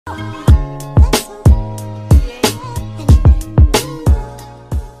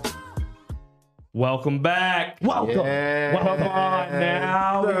Welcome back. Welcome. Yeah. Come on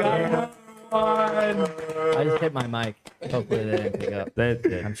now. We got another one. I just hit my mic. Hopefully they didn't pick up. That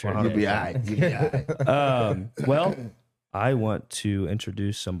did. I'm sure. You'll it be did. all right. You'll be all right. Well, I want to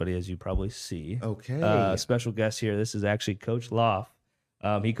introduce somebody, as you probably see. Okay. Special guest here. This is actually Coach Loff.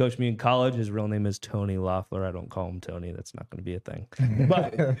 He coached me in college. His real name is Tony Loeffler. I don't call him Tony. That's not going to be a thing.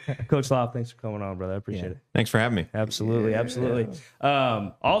 But Coach Loff, thanks for coming on, brother. I appreciate it. Thanks for having me. Absolutely, absolutely.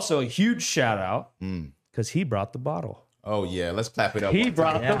 Also, a huge shout out because he brought the bottle. Oh, yeah. Let's clap it up. He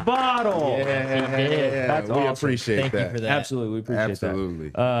brought the bottle. Yeah. That's we awesome. appreciate Thank that. you for that. Absolutely, we appreciate Absolutely.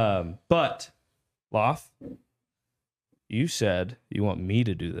 that. But Loff, you said you want me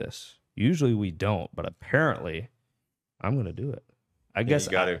to do this. Usually we don't, but apparently I'm going to do it. I guess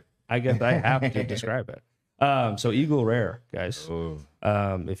you got to. I guess I have to describe it. So Eagle Rare, guys. Oh.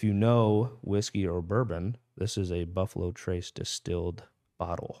 If you know whiskey or bourbon, this is a Buffalo Trace distilled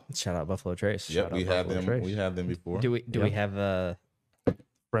bottle. Shout out Buffalo Trace. Yep, Shout we out have Buffalo them. Trace. We have them before. Do we Yep. have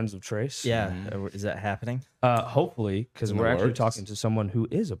Friends of Trace. yeah? Is that happening? Hopefully, because In we're the actually works. talking to someone who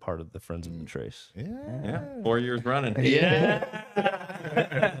is a part of the Friends of the Trace. Yeah. Yeah, 4 years running. Yeah.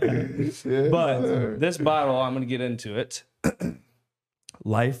 But this bottle, I'm going to get into it.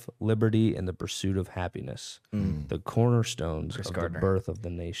 Life, liberty, and the pursuit of happiness. The cornerstones Chris of Gardner. the birth of the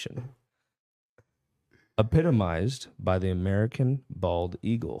nation. Epitomized by the American bald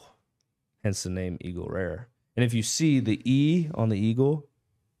eagle. Hence the name Eagle Rare. And if you see the E on the eagle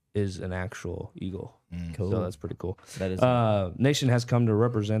is an actual eagle. Cool. So that's pretty cool. That is. Nation has come to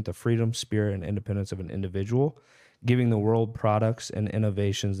represent the freedom, spirit, and independence of an individual, giving the world products and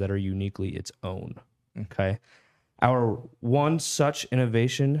innovations that are uniquely its own. Okay. Our one such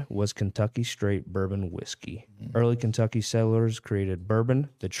innovation was Kentucky Straight Bourbon Whiskey. Early Kentucky settlers created bourbon,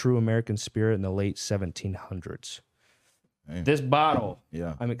 the true American spirit, in the late 1700s. Damn. This bottle,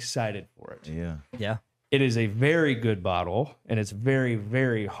 Yeah. I'm excited for it. Yeah. yeah. It is a very good bottle, and it's very,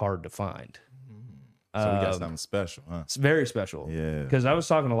 very hard to find. So we got something special, huh? It's very special. Yeah. Because I was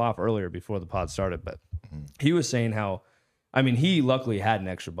talking to Loff earlier before the pod started, but he was saying how, I mean, he luckily had an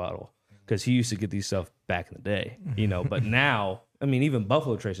extra bottle because he used to get these stuff back in the day, you know. But now, I mean, even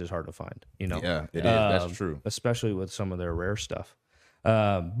Buffalo Trace is hard to find, you know. Yeah, it is. That's true. Especially with some of their rare stuff.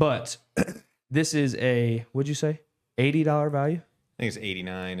 But this is a, what'd you say, $80 value? I think it's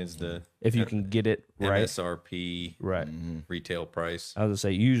 89 is the If you can get it right. MSRP Right. retail price. I was going to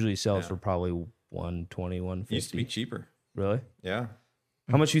say, usually sells for probably 120, 150. Used to be cheaper. Really? Yeah,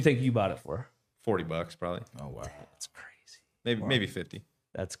 How much do you think you bought it for? $40 probably. Oh, wow. That's crazy. Maybe 50.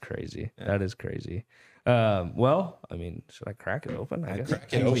 That's crazy. That is crazy. Well, I mean, should I crack it open? I guess.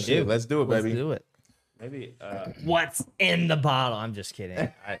 Oh, shit. Let's do it, Let's baby. do it. Maybe. What's in the bottle? I'm just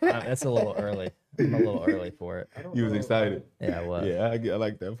kidding. That's a little early. I'm a little early for it. You was excited. Yeah. What? Yeah, I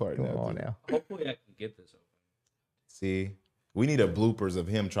like that part. Come now, on too. now. Hopefully, I can get this open. See, we need a bloopers of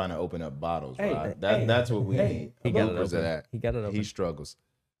him trying to open up bottles, Hey, right? hey, That's what we need. He A got it bloopers of open. that. He got it open. He struggles.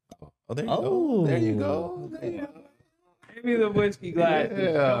 Oh, there you Oh. go. There you go. There you go. Give me the whiskey glass.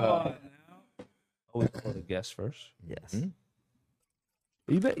 Yeah. Come on now. Always call the guest first. Yes.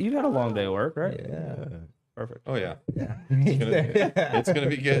 You had a long day of work, right? Yeah. Perfect. Oh yeah, Yeah. it's gonna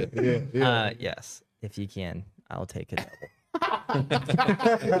be good. Yes. If you can, I'll take it.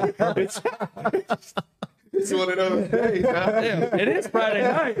 It's one of those days. Huh? It is Friday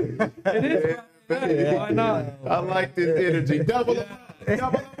night. It is Friday night. Why not? I like this energy. Double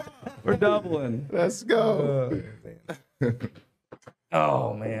the We're doubling. Let's go.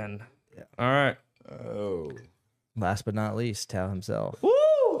 Oh, man. All right. Oh, Last but not least, Tao himself. Woo!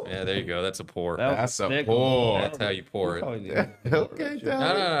 Yeah, there you go. That's a pour. That was that's a thick. pour. That's how you pour it. Oh, yeah. Okay,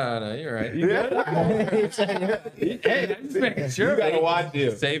 No, you're right. You good? Hey, I'm just making sure. You gotta watch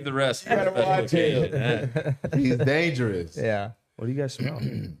him. Save the rest. You gotta watch him. Yeah. He's dangerous. Yeah. What do you guys smell?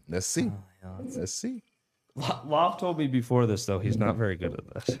 Let's see. Let's see. Loft told me before this, though, he's not very good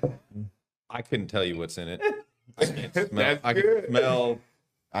at this. I couldn't tell you what's in it. I can smell. That's I can good. smell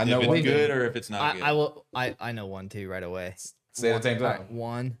I know if what's it's good or if it's not good. I will. I know one too right away. Say it at the same time.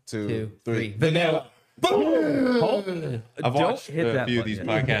 One, Two, two, three. three. Vanilla. Boom! I've watched hit a that few of these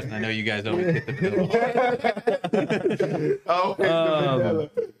button. podcasts, and I know you guys always hit the vanilla. Oh, it's the vanilla.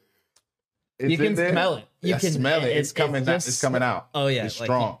 It's You can in there? smell it. You I can smell it. It's coming out. just- It's coming out. Oh yeah, It's like,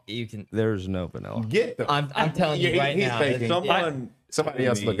 strong. You can. There's no vanilla. Get them. I'm telling you right he's now. faking. it's- Somebody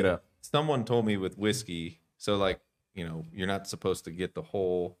else look it up. Someone told me with whiskey, so like, you know, you're not supposed to get the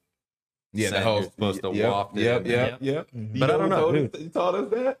whole Yeah, scent you're supposed to waft it. Yep. Mhm. But I don't know, dude. You told us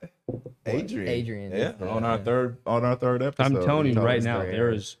that, Adrian. Adrian, Yeah, yeah. on our third episode. I'm telling he you told right us now, that.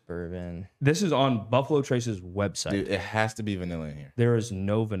 there is. bourbon. This is on Buffalo Trace's website. Dude, it has to be vanilla in here. There is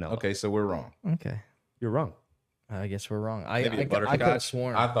no vanilla. Okay, so we're wrong. Okay, You're wrong. I guess we're wrong. Maybe a I could have butterscotch?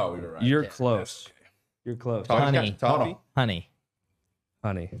 sworn I thought we were right. You're close. You're close. Honey. Toffee? honey.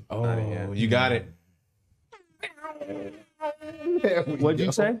 Honey. Oh, yeah. you got it. What'd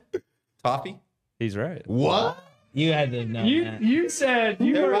you say? Toffee? He's right. What? You had to know that. You said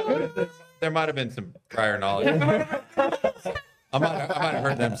you were. There might have been some prior knowledge. I might have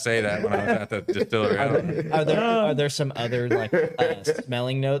heard them say that when I was at the distillery. I don't know. Are there some other like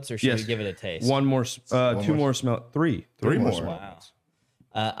smelling notes, or should Yes. we give it a taste? One more. Two more smell. Three. Three more. Wow.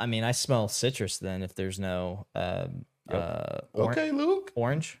 I mean, I smell citrus. Then, if there's no Okay, Luke.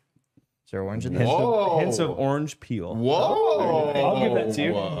 orange, is there orange in this? Whoa. Hints of orange peel. Whoa. I'll give that to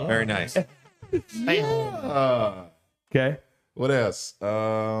you. Very nice. Okay. What else?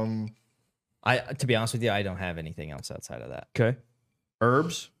 To be honest with you, I don't have anything else outside of that. Okay.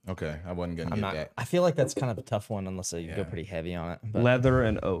 Herbs, Okay, I wasn't gonna I'm get not. that. I feel like that's kind of a tough one unless you go Yeah. pretty heavy on it. But leather,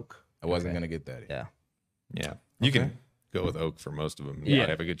 and oak. I wasn't gonna get that. yeah, Yeah. You can go with oak for most of them. Yeah. Yeah.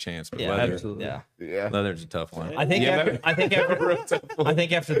 Have a good chance. But yeah, leather, absolutely. yeah. Yeah. leather's a tough one. I think. Yeah, After, that- I think after. I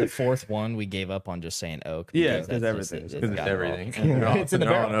think after the fourth one, we gave up on just saying oak. Yeah, because 'cause that's everything is- just- 'Cause it's got it all. everything. And they're all, It's in the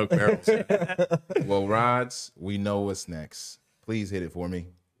they're all in oak barrels. Well, Rods, we know what's next. Please hit it for me.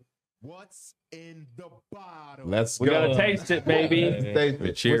 What's in the bottle? Let's We go. gotta taste it, baby. Taste But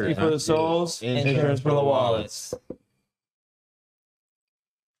it. cheers. Whiskey for the souls, Insurance for the wallets.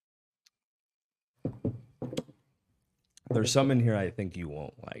 There's some in here I think you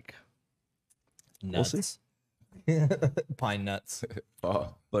won't like, Nuts. Pine nuts.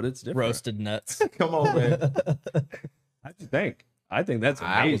 Oh, but it's different. Roasted nuts. come on, man. How'd you think? I think that's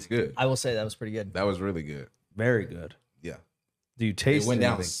That was amazing. good. I will say that was pretty good. That was really good. Very good. Yeah. Do you taste It went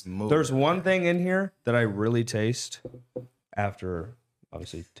down anything? smooth. There's one thing in here that I really taste after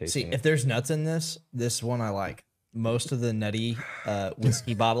obviously See, tasting if there's nuts in this one I like. Most of the nutty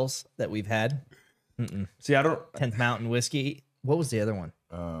whiskey bottles that we've had. it. See, I don't. 10th Mountain whiskey. What was the other one?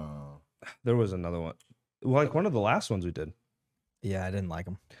 There was another one, like one of the last ones we did. Yeah, I didn't like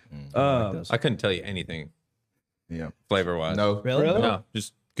them. I couldn't tell you anything Yeah. flavor wise. No. Really? No,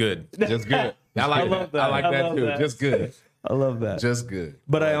 just good. Just good. I like love that. that. I like I that love too. that. Just good. I love that. Just good.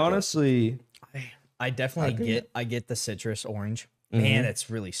 But I like that. honestly, I definitely get the citrus orange. Man, it's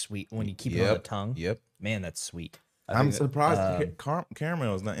really sweet when you keep it on the tongue. Yep. Man, that's sweet. I'm surprised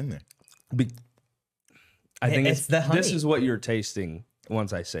caramel is not in there. I think It's the honey. this is what you're tasting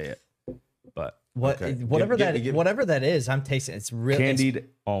once I say it. But Okay. Whatever Give- whatever that is, I'm tasting. It's really candied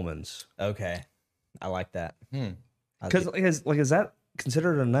almonds, okay. I like that. because is that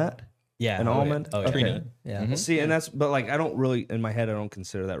considered a nut? Yeah, An almond? Oh, yeah. Tree nut. Yeah. See, and that's but like I don't really in my head I don't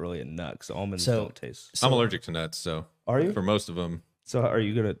consider that really a nut because almonds So- don't taste. I'm allergic to nuts, so Are you? for most of them, So are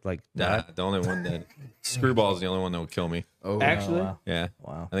you gonna like? nah, the only one that screwball is the only one that will kill me. Oh, Actually, wow. Yeah,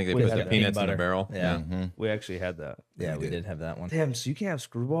 Wow. I think they We put had the that peanuts in peanut the butter. barrel. Yeah. we actually had that. Yeah, we did have that one. Damn, so you can't have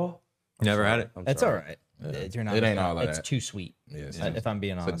screwball? Never had it. I'm It's sorry. all right. You're not. It ain't all of It's that. too sweet. Yes. If I'm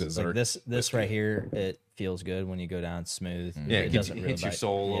being a honest, it's like dessert this right here, it feels good when you go down smooth. Yeah, it it doesn't hits really your bite.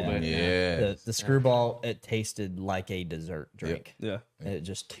 soul a little bit. Yeah. The screwball, it tasted like a dessert drink. Yeah. It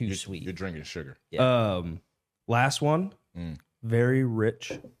just too sweet. You're drinking sugar. Yeah. Last one, very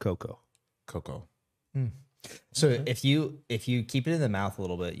rich cocoa. Cocoa. So if you keep it in the mouth a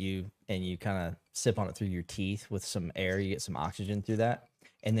little bit, you kind of sip on it through your teeth with some air, you get some oxygen through that,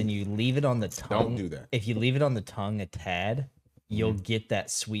 and then you leave it on the tongue. Don't do that. If you leave it on the tongue a tad, you'll get that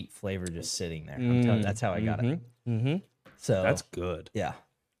sweet flavor just sitting there. I'm telling you, that's how I got it. Mm-hmm. So That's good. yeah.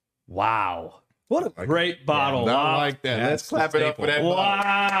 Wow. What a great bottle. I Wow. like that. Let's That's clap the it up for that. staple.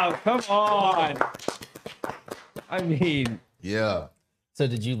 bottle. Wow. Come on. I mean, Yeah. So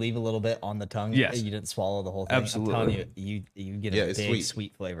did you leave a little bit on the tongue? Yes. You didn't swallow the whole thing. Absolutely. I'm telling you, you get Yeah, a it's big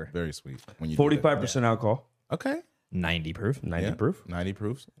sweet. flavor. Very sweet. When you do that. 45% alcohol, Okay. 90 proof. 90 Yeah. proof, 90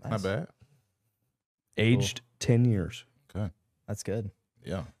 proofs. Nice. Not bad. aged 10 years. Okay. That's good.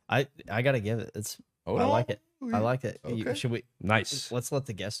 Yeah. I gotta give it. I like it. I like it. Okay. Should we? Nice. Let's let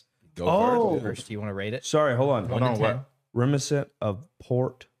the guests Go Oh. first. first. Do you want to rate it? Sorry, hold on. Hold on. What? Reminiscent of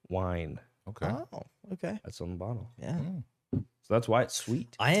port wine. Okay. Oh, okay. That's on the bottle. Yeah. So that's why it's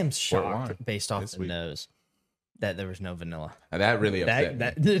sweet. I am wine. shocked based off It's the sweet. nose that there was no vanilla. That really upset me.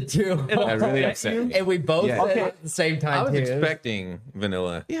 That did too. That really upset me. And we both Yeah. said it at the same time I was too. expecting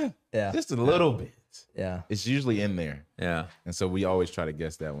vanilla. Yeah. Yeah. Just a little bit. Yeah. It's usually in there. Yeah. And so we always try to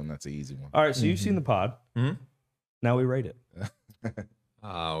guess that one. That's an easy one. All right, so you've seen the pod. Mhm. Now we rate it.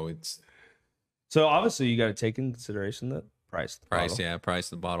 Oh, it's So obviously you got to take in consideration the price. Of the Price, bottle. yeah, price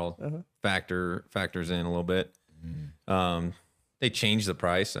of the bottle Uh-huh. factors in a little bit. They changed the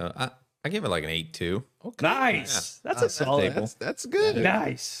price. I give it like an 8.2. Nice. That's a solid. That's good.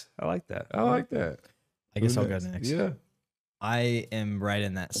 Nice. I like that. I like that. I guess Who I'll go next? next. Yeah. I am right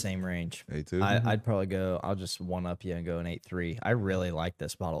in that same range. 8.2. I'd probably go. I'll just one up you and go an 8.3. I really like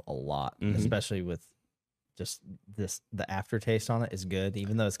this bottle a lot, especially with just the aftertaste on it is good,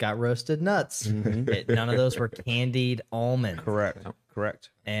 even though it's got roasted nuts. None of those were candied almonds. Correct.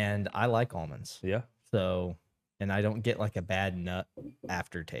 And I like almonds. Yeah. So, and I don't get like a bad nut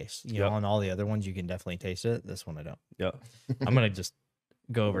aftertaste. You know, on all the other ones, you can definitely taste it. This one, I don't. Yeah. I'm going to just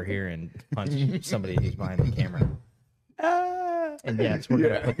go over here and punch somebody who's behind the camera. And yes, we're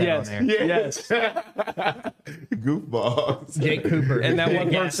going to put that on there. Yes. Goofballs. Jake Cooper. And that one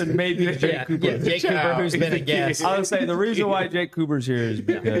person may be Jake Cooper. Yeah, Jake Cooper, who's been a guest. I would say the reason why Jake Cooper's here is He's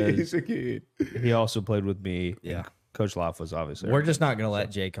because a kid. he also played with me. Yeah. Coach Loff was obviously. We're just not going to let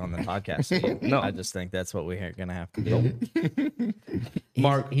Jake on the podcast again. No. I just think that's what we're going to have to do.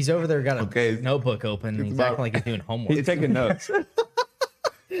 Mark, he's over there got a notebook open. And he's acting like he's doing homework. He's taking notes.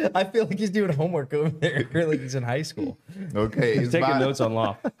 I feel like he's doing homework over there. Like he's in high school. Okay. He's taking notes on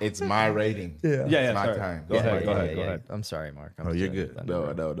Loff. It's my rating. Yeah. It's my Sorry. time. Go ahead. Go ahead. I'm sorry, Mark. Oh, you're good.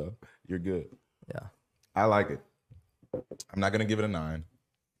 No. You're good. Yeah. I like it. I'm not gonna give it a 9.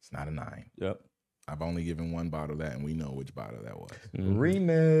 It's not a 9. Yep. I've only given one bottle of that, and we know which bottle that was.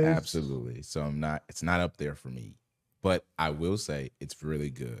 Remix. Absolutely. So it's not up there for me. But I will say it's really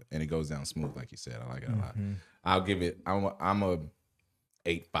good. And it goes down smooth, like you said. I like it a lot. I'll give it, I'm a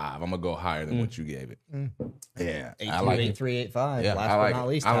 8.5. I'm gonna go higher than what you gave it. Yeah. 8.2, I like it. 8.3, 8.5. Yeah, Last I but like not it.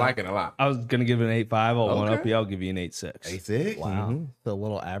 least. I like it a lot. I was gonna give it an 8.5. I'll one up Okay. you. I'll give you an 8.6. 8.6? Wow. The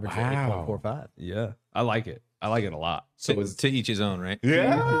little average Wow. of 8.45. Yeah. I like it. I like it a lot. So To each his own, right?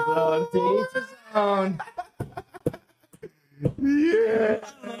 yeah. Yeah.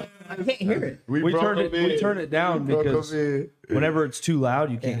 I can't hear it. We broke turn it. them in. We turn it down Broke them because in. whenever it's too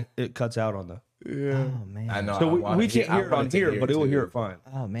loud, you can't. It cuts out on the. Yeah. Oh, man. I know. So I we wanted can't I hear it on wanted to here, but it will too. hear it fine.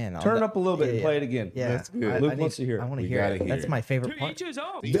 Oh, man. Turn it up a little bit and play it again. Yeah. That's good. Luke wants to hear it. I want to We hear gotta it. hear That's it. my favorite part. his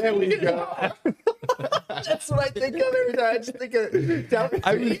own. There we go. That's what I think of every time. I just think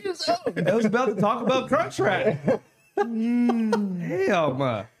of I was about to talk about Crunch Rat. Hell,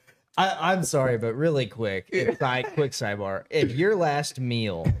 man. I'm sorry, but really quick, quick sidebar. If your last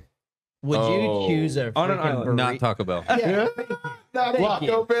meal, would you choose a On an freaking island. Not Taco Bell. Yeah.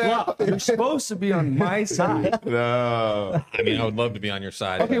 Taco Bell. You're supposed to be on my side. No. I mean, I would love to be on your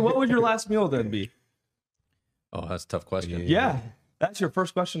side. Okay, what would your last meal then be? Oh, that's a tough question. Yeah, that's your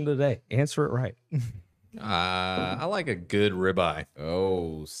first question today. Answer it right. I like a good ribeye.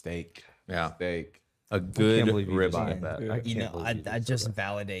 Oh, steak. Yeah. Steak. A good believe you just ribeye. said that. I You can't know, believe you that just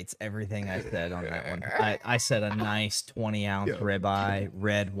validates everything I said on that one. I said a nice 20-ounce ribeye,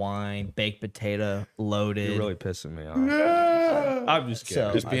 red wine, baked potato, loaded. You're really pissing me off. I'm just kidding.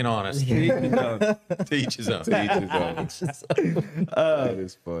 So- Just being honest. To each his own. That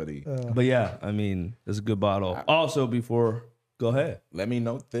is funny. But yeah, I mean, it's a good bottle. Also, go ahead. Let me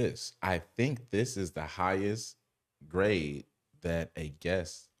note this. I think this is the highest grade that a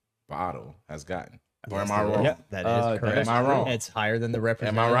guest bottle has gotten. Or am I wrong? Yeah. That is correct. Am I wrong? It's higher than the Am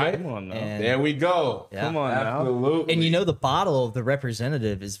representative. I right? Come on now. And- There we go. Yeah. Come on now. Absolutely. And you know the bottle of the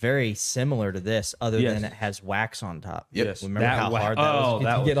representative is very similar to this, other Yes. than it has wax on top. Yes. Remember how hard that was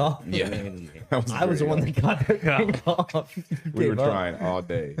that to get off? Yeah. I was the one that got that thing off. we were Gave up. trying all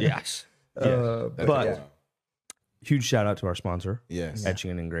day. Yes. That's but wild. huge shout out to our sponsor, Yes.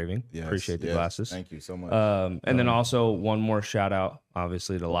 Etching and Engraving. Yes. Appreciate the Yes. glasses. Thank you so much. And then also one more shout out,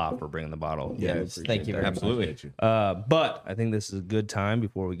 obviously, to La for bringing the bottle. yes. Thank you very much. Absolutely. Appreciate you. But I think this is a good time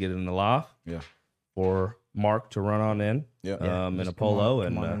before we get into La Yeah. for Mark to run on in Yeah. in a polo come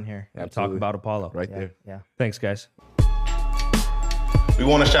and on in here. talk Absolutely. about Apollo. Right Yeah, there. yeah. Thanks, guys. We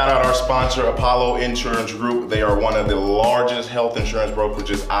want to shout out our sponsor, Apollo Insurance Group. They are one of the largest health insurance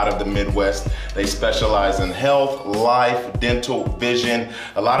brokerages out of the Midwest. They specialize in health, life, dental, vision,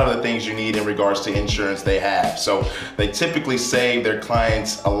 a lot of the things you need in regards to insurance they have. So they typically save their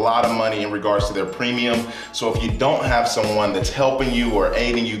clients a lot of money in regards to their premium. So if you don't have someone that's helping you or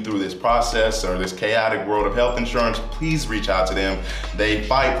aiding you through this process or this chaotic world of health insurance, please reach out to them. They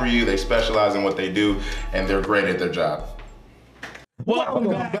fight for you, they specialize in what they do, and they're great at their job. Welcome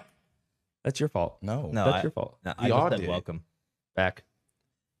back. That's your fault. No. No, That's your fault. No, We I all just said did. welcome. Back.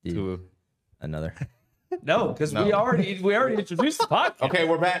 To Another. No, because we already introduced the podcast. Okay,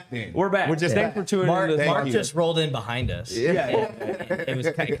 we're back then. We're back. We're just Thanks for tuning in. Mark you. just rolled in behind us. Yeah.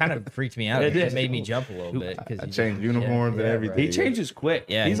 It kind of freaked me out. It It did. made me jump a little bit. I changed uniforms and everything. He changes quick.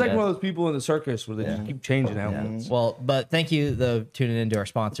 Yeah, he's he like does. one of those people in the circus where they just keep changing outfits. Well, but thank you, though, tuning into our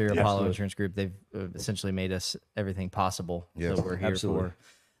sponsor, Apollo Absolutely. Insurance Group. They've essentially made us everything possible Yes. that we're here Absolutely.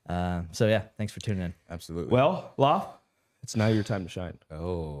 for. So, yeah, thanks for tuning in. Absolutely. Well, Loff, it's now your time to shine.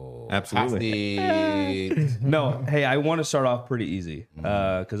 oh, Absolutely. hostage. No, hey, I want to start off pretty easy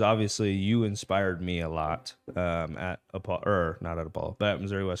because obviously you inspired me a lot at Apollo, or not at Apollo, but at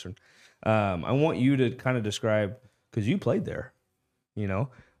Missouri Western. I want you to kind of describe, because you played there, you know.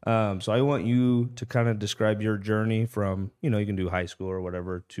 So I want you to kind of describe your journey from, you can do high school or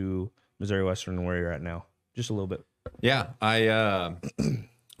whatever to Missouri Western and where you're at now, just a little bit. Yeah, I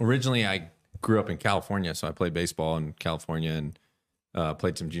originally I grew up in California, so I played baseball in California and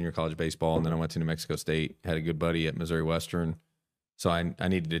played some junior college baseball, and then I went to New Mexico State. Had a good buddy at Missouri Western, so I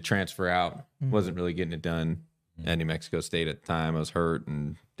needed to transfer out. Wasn't really getting it done at New Mexico State at the time. I was hurt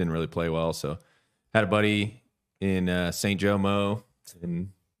and didn't really play well, so had a buddy in St. Joe Mo, and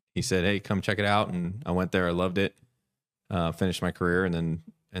he said, "Hey, come check it out." And I went there. I loved it. Finished my career, and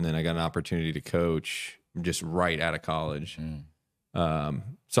then I got an opportunity to coach just right out of college.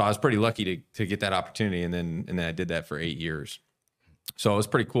 So I was pretty lucky to get that opportunity, and then I did that for 8 years. So it was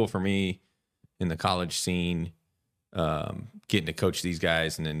pretty cool for me in the college scene, getting to coach these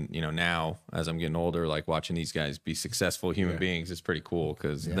guys, and then now as I'm getting older, like watching these guys be successful human beings is pretty cool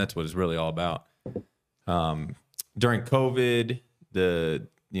because that's what it's really all about. During COVID, there's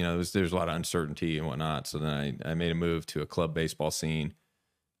a lot of uncertainty and whatnot. So then I made a move to a club baseball scene.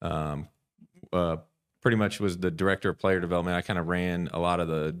 Pretty much was the director of player development. I kind of ran a lot of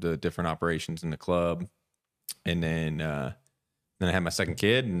the different operations in the club, and then I had my second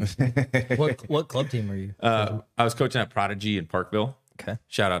kid. And What club team are you? I was coaching at Prodigy in Parkville. Okay.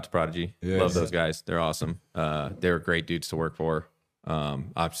 Shout out to Prodigy. Yes. Love those guys. They're awesome. They were great dudes to work for.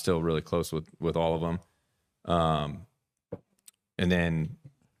 I'm still really close with all of them. And then,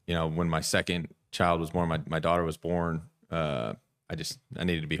 when my second child was born, my daughter was born, I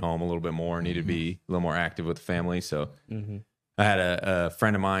needed to be home a little bit more, needed to be a little more active with the family. So I had a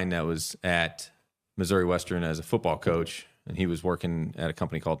friend of mine that was at Missouri Western as a football coach, and he was working at a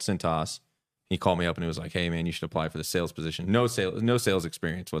company called Cintas. He called me up and he was like, "Hey man, you should apply for the sales position." No sales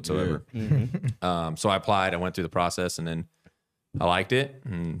experience whatsoever. So I applied, I went through the process, and then I liked it,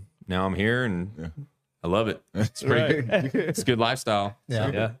 and now I'm here and I love it. It's pretty it's a good lifestyle.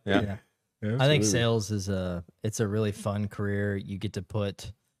 Yeah. Yeah. I think sales is it's a really fun career. You get to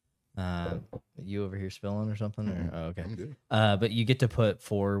put you over here spilling or something? Or, oh, okay. I'm good. But you get to put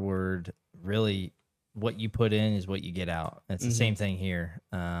forward really what you put in is what you get out. It's the same thing here.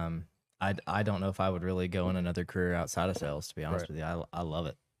 I don't know if I would really go in another career outside of sales, to be honest with you. I love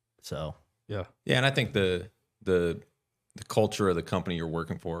it. So Yeah. Yeah, and I think the culture of the company you're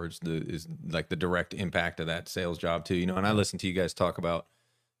working for is like the direct impact of that sales job too. And I listen to you guys talk about,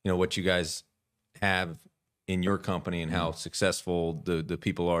 what you guys have in your company and how successful the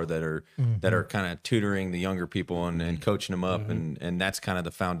people are that are kind of tutoring the younger people and coaching them up, and that's kind of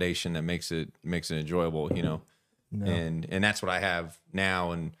the foundation that makes it enjoyable, and that's what I have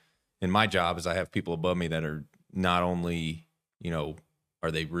now. And in my job is I have people above me that are not only, are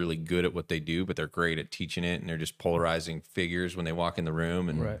they really good at what they do, but they're great at teaching it, and they're just polarizing figures when they walk in the room.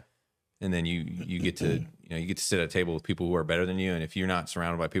 And and then you get to you get to sit at a table with people who are better than you, and if you're not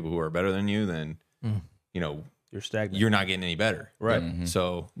surrounded by people who are better than you, then You're stagnant. you're not getting any better. Right.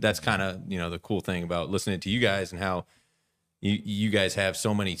 So that's kind of, the cool thing about listening to you guys and how you guys have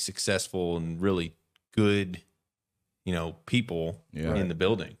so many successful and really good, people in the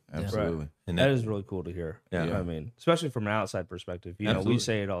building. Absolutely. And That is really cool to hear. Yeah. I mean, especially from an outside perspective. We Absolutely.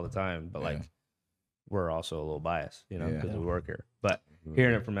 say it all the time, but like we're also a little biased, because Yeah. we work here. But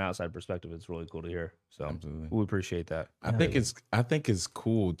hearing it from an outside perspective, it's really cool to hear. So Absolutely. we appreciate that. I think it's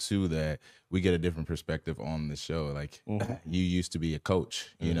cool too that we get a different perspective on the show. Like you used to be a coach,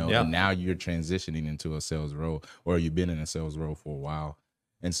 Yeah. and now you're transitioning into a sales role, or you've been in a sales role for a while.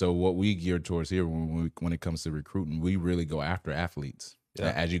 And so what we gear towards here when it comes to recruiting, we really go after athletes.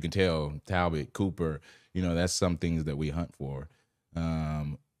 Yeah. As you can tell, Talbot, Cooper, that's some things that we hunt for.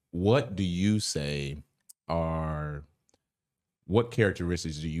 What do you say what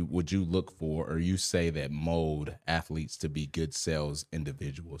characteristics would you look for, or you say that mold athletes to be good sales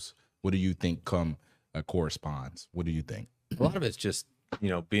individuals? What do you think corresponds? What do you think? a lot of it's just,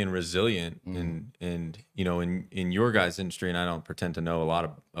 being resilient and in your guys' industry, and I don't pretend to know a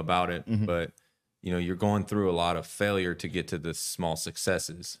lot about it, but you're going through a lot of failure to get to the small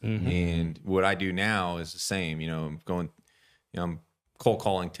successes. And what I do now is the same. I'm cold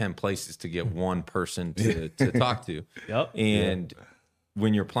calling 10 places to get one person to talk to. Yep. And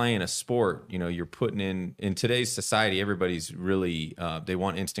when you're playing a sport, you're putting in today's society, everybody's really, they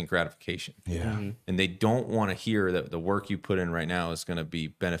want instant gratification. Yeah. And they don't want to hear that the work you put in right now is going to be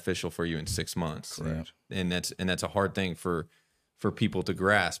beneficial for you in 6 months. Correct. And that's a hard thing for people to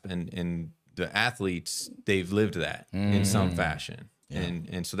grasp. And the athletes, they've lived that in some fashion.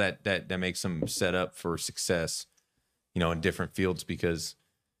 And so that makes them set up for success, in different fields, because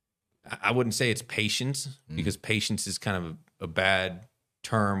I wouldn't say it's patience, because patience is kind of a bad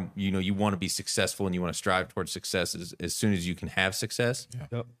term. You want to be successful and you want to strive towards success as soon as you can have success,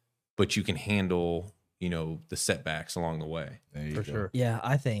 but you can handle, the setbacks along the way. For sure. Yeah,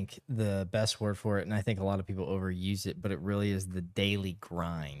 I think the best word for it, and I think a lot of people overuse it, but it really is the daily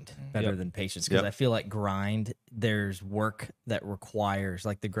grind better than patience. Because I feel like grind, there's work that requires,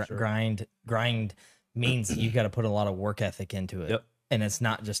 like the grind means you've got to put a lot of work ethic into it. And it's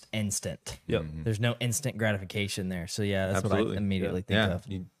not just instant. There's no instant gratification there. So yeah, that's what I immediately think of.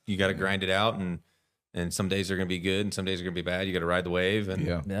 You got to grind it out, and some days are going to be good and some days are going to be bad. You got to ride the wave, and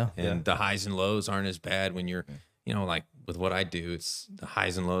the highs and lows aren't as bad when you're, like with what I do, it's the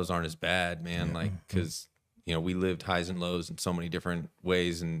highs and lows aren't as bad, man. Like, cause we lived highs and lows in so many different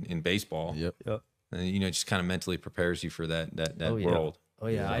ways in baseball. And, it just kind of mentally prepares you for that world. Oh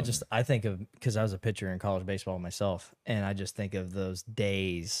yeah, I think of, because I was a pitcher in college baseball myself, and I just think of those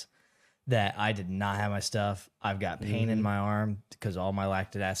days that I did not have my stuff. I've got pain in my arm because all my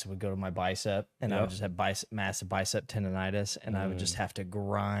lactic acid would go to my bicep, and I would just have massive bicep tendonitis, and I would just have to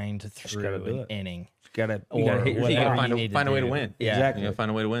grind through an inning. You gotta hit your find a way to win. Yeah, exactly. You gotta find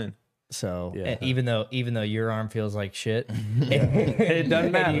a way to win. So and even though your arm feels like shit, It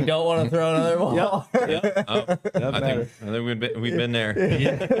doesn't matter. you don't want to throw another ball. I think we've been there.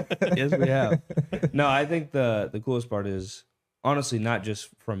 Yes, we have. No, I think the coolest part is, honestly, not just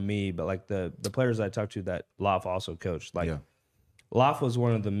from me, but like the players I talked to that Loff also coached. Like Loff was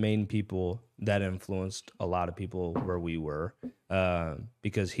one of the main people that influenced a lot of people where we were,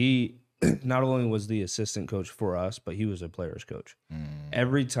 because he not only was the assistant coach for us, but he was a player's coach.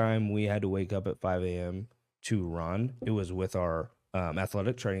 Every time we had to wake up at 5 a.m. to run, it was with our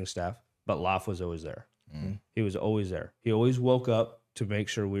athletic training staff, but Loff was always there. He was always there. He always woke up to make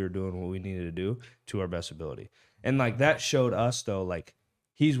sure we were doing what we needed to do to our best ability. And like that showed us, though, like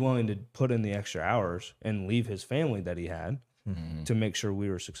he's willing to put in the extra hours and leave his family that he had to make sure we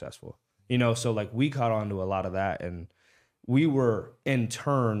were successful. So like we caught on to a lot of that, and we were in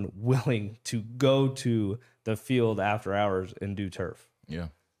turn willing to go to the field after hours and do turf. Yeah.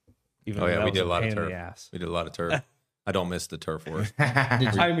 Even though we did a lot of pain in turf. the ass. We did a lot of turf. I don't miss the turf work.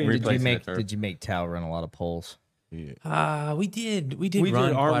 Did you make Tal run a lot of poles? We did We run did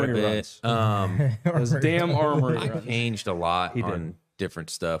quite a armory bit. Those damn armory I runs. changed a lot He did. on different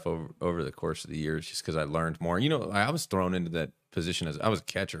stuff over the course of the years, just because I learned more. I was thrown into that position as I was a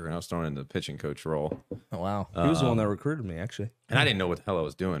catcher, and I was thrown into the pitching coach role. Oh wow. He was the one that recruited me, actually. And I didn't know what the hell I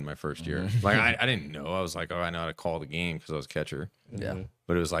was doing my first year. Like I didn't know. I was like, I know how to call the game because I was catcher. Yeah.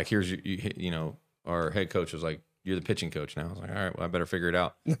 But it was like, here's our head coach was like, you're the pitching coach now. I was like, all right, well, I better figure it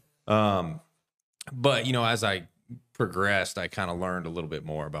out. But as I progressed, I kind of learned a little bit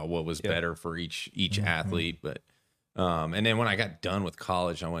more about what was better for each athlete. But and then when I got done with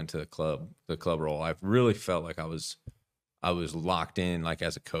college, I went to the club role. I really felt like I was locked in, like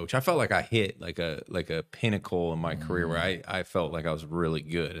as a coach. I felt like I hit like a pinnacle in my career where I felt like I was really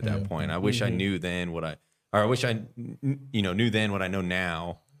good at that point. I wish I knew then I wish I knew then what I know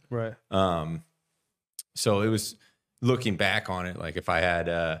now. Right. So it was, looking back on it, like if I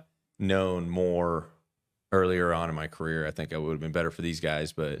had known more earlier on in my career, I think I would have been better for these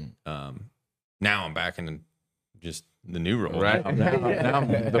guys. But now I'm back in just the new role. Right. Now I'm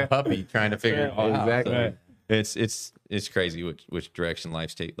the puppy trying to figure it all Exactly. out. So it's crazy which direction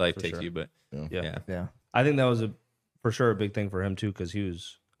life takes sure. you. But Yeah. I think that was for sure a big thing for him too, because he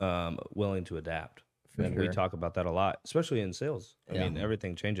was willing to adapt. And we talk about that a lot, especially in sales. I mean,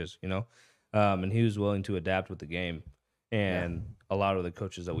 everything changes, and he was willing to adapt with the game. And a lot of the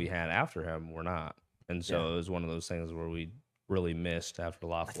coaches that we had after him were not. And so it was one of those things where we really missed after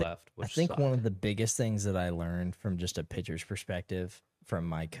Loft left. I think one of the biggest things that I learned from just a pitcher's perspective from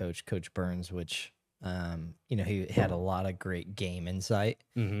my coach, Coach Burns, which he had a lot of great game insight,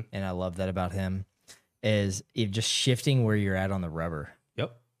 and I love that about him, is just shifting where you're at on the rubber.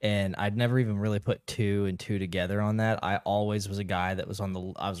 Yep. And I'd never even really put 2 and 2 together on that. I always was a guy that was I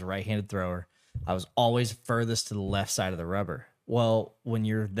was a right-handed thrower. I was always furthest to the left side of the rubber. Well, when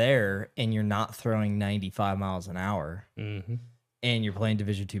you're there and you're not throwing 95 miles an hour, and you're playing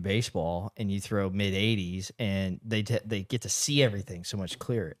Division II baseball, and you throw mid 80s, and they get to see everything so much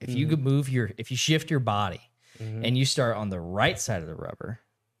clearer. If you could if you shift your body, and you start on the right side of the rubber,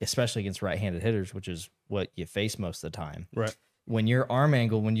 especially against right-handed hitters, which is what you face most of the time. Right. When your arm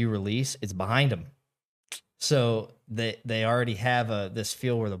angle, when you release, it's behind them. So they already have this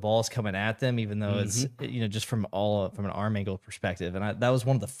feel where the ball's coming at them, even though it's just from an arm angle perspective. And that was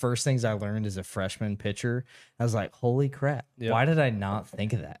one of the first things I learned as a freshman pitcher. I was like, holy crap! Yep. Why did I not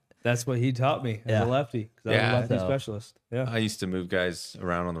think of that? That's what he taught me as a lefty. 'Cause I was a lefty specialist. Yeah. I used to move guys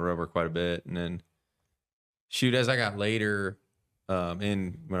around on the rubber quite a bit, and then as I got later,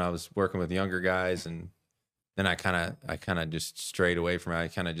 when I was working with younger guys, and then I kind of just strayed away from it. I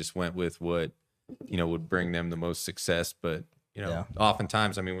kind of just went with what would bring them the most success. But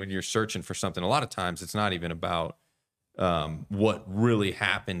oftentimes, I mean, when you're searching for something, a lot of times it's not even about what really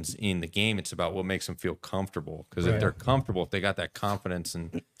happens in the game. It's about what makes them feel comfortable. Because if they're comfortable, if they got that confidence,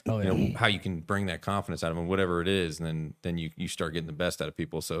 and how you can bring that confidence out of them, whatever it is, and then you start getting the best out of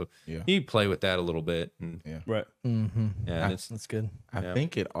people. So you play with that a little bit. And Right. That's good. I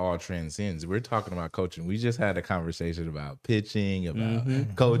think it all transcends. We're talking about coaching. We just had a conversation about pitching,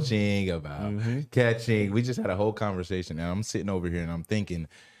 about coaching, about catching. We just had a whole conversation, and I'm sitting over here and I'm thinking,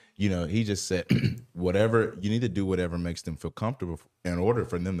 he just said, whatever you need to do, whatever makes them feel comfortable in order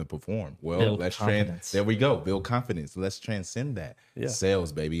for them to perform. Well, Build confidence. there we go. Build confidence. Let's transcend that. Yeah.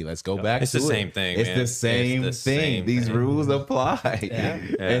 Sales, baby. Let's go back It's to the it. same thing, It's man. the same It's the thing. same These thing. rules apply. Yeah.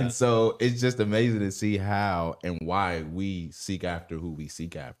 And so it's just amazing to see how and why we seek after who we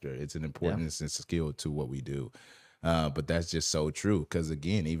seek after. It's an importance and skill to what we do. But that's just so true. Because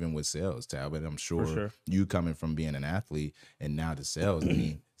again, even with sales, Talbot, I'm sure you coming from being an athlete and now to sales, I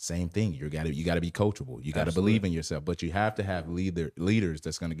mean, same thing. You got to be coachable. You got to believe in yourself, but you have to have leaders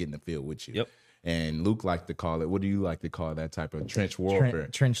that's going to get in the field with you. Yep. And Luke liked to call it. What do you like to call that type of trench warfare?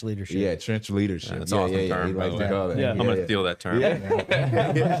 Trench leadership. Yeah, trench leadership. That's an awesome term, He by likes the to call it. Yeah. I'm going to steal that term. Yeah.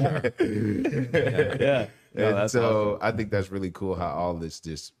 No, And that's so awesome. I think that's really cool how all this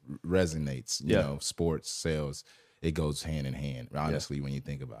just resonates. You Yeah. know, sports, sales, it goes hand in hand, honestly, when you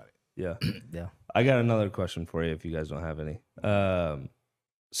think about it. Yeah. Yeah. I got another question for you if you guys don't have any.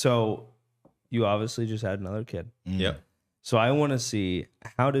 So you obviously just had another kid. Yep. So I want to see,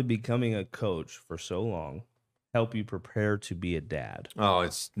 how did becoming a coach for so long help you prepare to be a dad? Oh,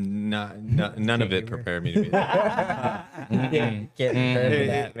 it's none of it prepared me to be that. Get prepared for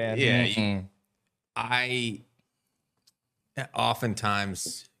that, man. Yeah. I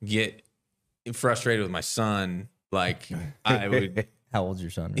oftentimes get frustrated with my son. Like I would. How old's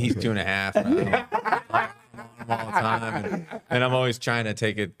your son? He's 2.5 now. All the time, and I'm always trying to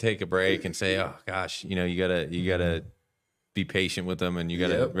take a break and say, "Oh gosh, you gotta be patient with them, and you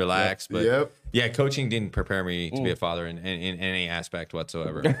gotta relax." But yeah, coaching didn't prepare me to be a father in any aspect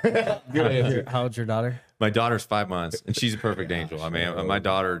whatsoever. How old's your daughter? My daughter's 5 months, and she's a perfect angel. I mean, my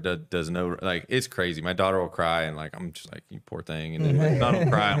daughter does no, like, it's crazy. My daughter will cry, and like I'm just like, you poor thing, and then my daughter will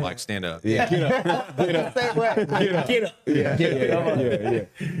cry. I'm like, stand up. Yeah. Get up.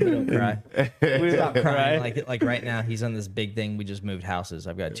 Don't cry. Stop crying. Like right now, he's on this big thing. We just moved houses.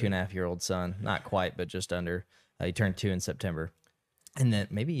 I've got a 2.5-year-old son, not quite, but just under. He turned 2 in September, and then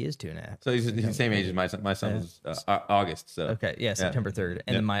maybe he is 2.5. So he's the same age as my son. My son was August. So Okay, yeah, September 3rd,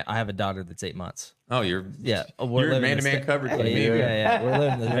 and then I have a daughter that's 8 months. oh, you're We're living man-to-man coverage with me. Yeah. We're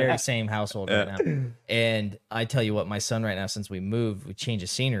living in the very same household right now. And I tell you what, my son right now, since we moved, we changed the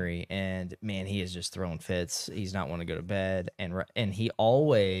scenery, and man, he is just throwing fits. He's not wanting to go to bed, and he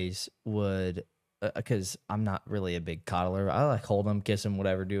always would, because I'm not really a big coddler. I like hold him, kiss him,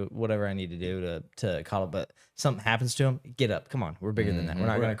 do whatever I need to do to coddle. But something happens to him, get up, come on, we're bigger than that. We're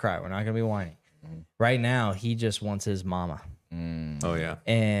not gonna cry. We're not gonna be whiny. Right now, he just wants his mama. Oh yeah.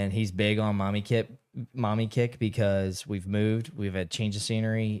 And he's big on mommy kick because we've moved, we've had change of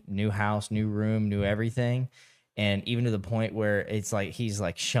scenery, new house, new room, new everything, and even to the point where it's like he's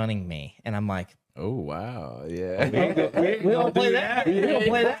like shunning me, and I'm like, Oh, wow. Yeah. we don't play that. We don't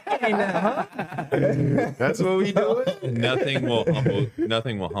play that game now, huh? That's what we do. Nothing will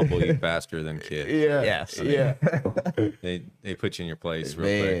humble you faster than kids. Yeah. Yes. Yeah. They put you in your place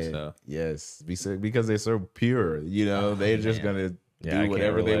real quick. So Yes. Because they're so pure, they're just going to Yeah, I do can't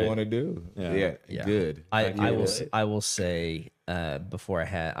whatever they relate. want to do. Yeah. Yeah. Good. I will say before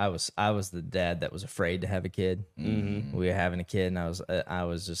I was the dad that was afraid to have a kid. Mm-hmm. We were having a kid, and I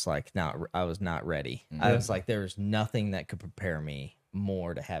was just like I was not ready. I was like, there was nothing that could prepare me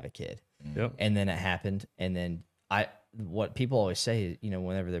more to have a kid. Yep. And then it happened, and then what people always say,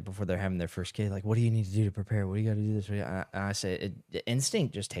 whenever before they're having their first kid, like, what do you need to do to prepare? What do you got to do this? And I say, the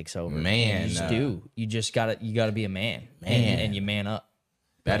instinct just takes over. Man, you just do. You just gotta be a man, and you man up.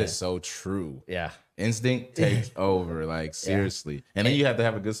 That is so true. Yeah. Instinct takes over, like seriously. And then you have to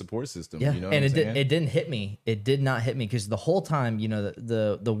have a good support system. Yeah. You know and what I'm saying? it didn't hit me. It did not hit me because the whole time,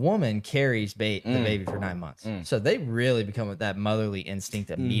 the woman carries the baby for 9 months. So they really become with that motherly instinct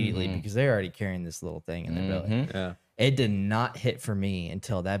immediately because they're already carrying this little thing in their belly. Yeah. It did not hit for me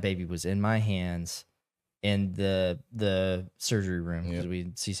until that baby was in my hands in the surgery room because we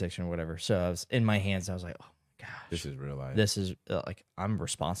had C-section or whatever. So I was in my hands. I was like, oh my gosh, This is real life. this is like I'm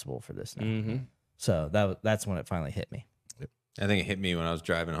responsible for this now. So that's when it finally hit me. I think it hit me when I was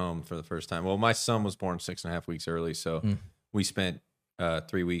driving home for the first time. Well, my son was born 6.5 weeks early, so we spent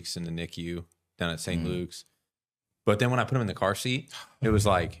 3 weeks in the NICU down at St. Luke's. But then when I put him in the car seat, it was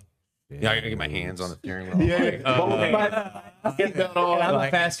like, I gotta get my hands on the steering wheel. And I'm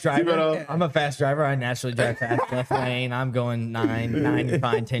a fast driver. I'm a fast driver. I naturally drive fast left lane. I'm going 9, you're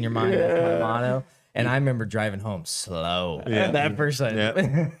fine, 10, you're mine. That's my motto. And I remember driving home slow. Yeah. That first time.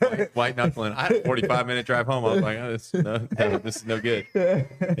 Yeah. White knuckling. I had a 45-minute drive home. I was like, this is no good.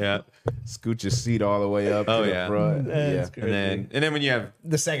 Yeah. Scoot your seat all the way up to the front. And then when you have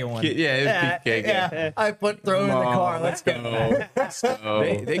The second one. it was piece of cake. I throw it in the car. Let's go.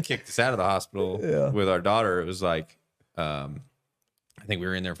 They kicked us out of the hospital with our daughter. It was like, I think we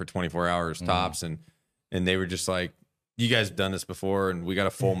were in there for 24 hours tops, and they were just like, you guys have done this before, and we got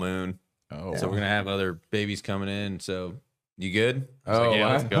a full moon. Oh, So we're gonna have other babies coming in. So you good? I was Oh, like, yeah,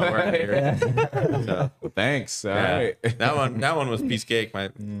 let's go. We're out here. So, well, thanks. All yeah. right. That one was piece of cake.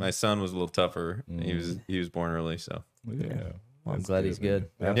 My son was a little tougher. He was born early, so Yeah. Well, I'm glad he's good.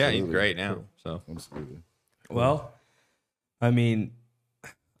 yeah, he's Absolutely. great now. So Absolutely. Well, I mean,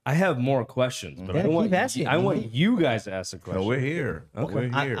 I have more questions, but Yeah, I want keep asking. I want you guys to ask a question. No, we're here. Okay. We're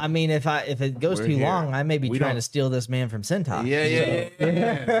here. I mean, if it goes We're too here. long, I may be We trying don't- to steal this man from Cintas. Yeah.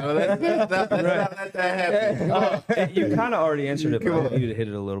 So let's not let that happen. You kind of already answered it, but I want you to hit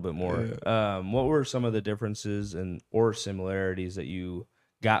it a little bit more. What were some of the differences or similarities that you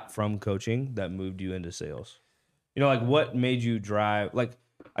got from coaching that moved you into sales? Like what made you drive? Like,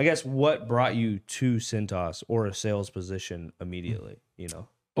 I guess what brought you to Cintas or a sales position immediately?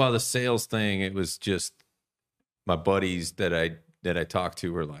 well, the sales thing, it was just my buddies that I talked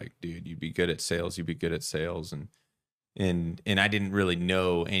to were like, dude, you'd be good at sales. You'd be good at sales, and I didn't really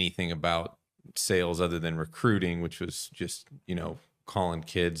know anything about sales other than recruiting, which was just calling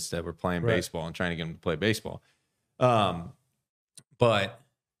kids that were playing baseball and trying to get them to play baseball. But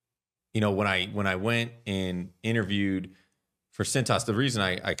when I went and interviewed for Cintas, the reason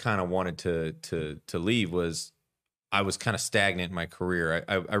I kind of wanted to leave was I was kind of stagnant in my career.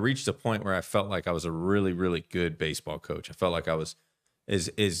 I reached a point where I felt like I was a really, really good baseball coach. I felt like I was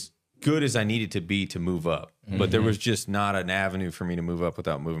as good as I needed to be to move up, but there was just not an avenue for me to move up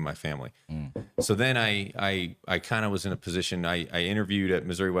without moving my family. So then I kind of was in a position. I interviewed at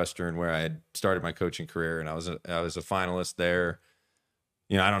Missouri Western where I had started my coaching career, and I was a finalist there.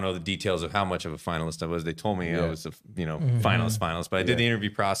 I don't know the details of how much of a finalist I was. They told me I was a finalist, but I did the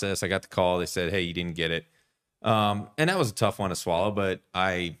interview process. I got the call. They said, "Hey, you didn't get it." And that was a tough one to swallow, but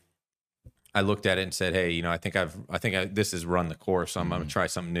I looked at it and said, "Hey, I think this has run the course. So I'm going to try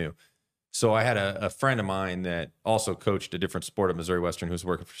something new." So I had a friend of mine that also coached a different sport at Missouri Western who was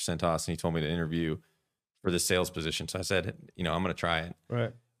working for Cintas, and he told me to interview for the sales position. So I said, I'm going to try it.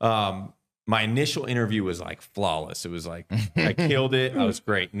 Right. My initial interview was like flawless. It was like I killed it. I was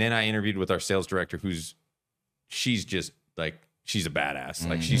great. And then I interviewed with our sales director, she's just like, she's a badass.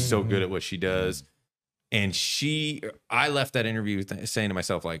 Like she's so good at what she does. And I left that interview saying to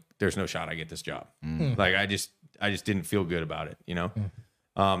myself, like, there's no shot I get this job. Like I just didn't feel good about it,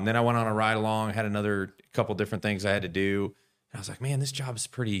 Then I went on a ride along, had another couple different things I had to do. And I was like, man, this job is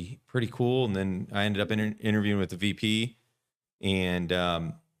pretty cool. And then I ended up interviewing with the VP, and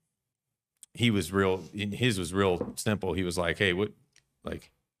his was real simple. He was like, hey, what,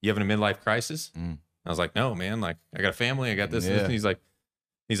 like, you having a midlife crisis? I was like, no, man, like I got a family, I got this, and this. And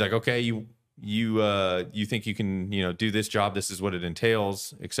he's like, okay, you think you can, do this job? This is what it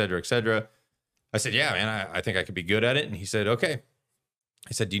entails, et cetera, et cetera. I said, yeah, man, I think I could be good at it. And he said, okay.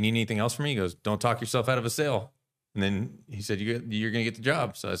 I said, do you need anything else from me? He goes, don't talk yourself out of a sale. And then he said, you're going to get the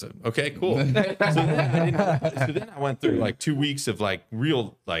job. So I said, okay, cool. So then I went through like 2 weeks of like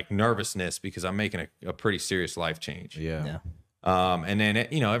real like nervousness because I'm making a pretty serious life change. Yeah. And then,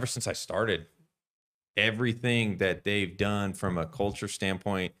 ever since I started, everything that they've done from a culture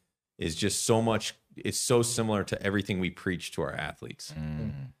standpoint is just so much. It's so similar to everything we preach to our athletes.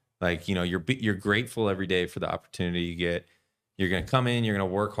 Like, you know, you're grateful every day for the opportunity you get. You're going to come in, you're going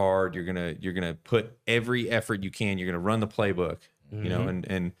to work hard, you're going to put every effort you can, you're going to run the playbook, you know,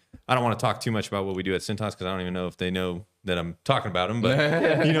 and I don't want to talk too much about what we do at Cintas because I don't even know if they know that I'm talking about them,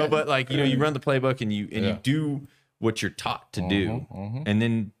 but you know, but like, you know, you run the playbook and you do what you're taught to do. And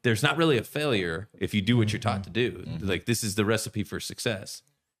then there's not really a failure if you do what you're taught to do. Like, this is the recipe for success.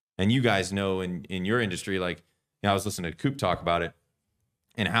 And you guys know in your industry, like, you know, I was listening to Coop talk about it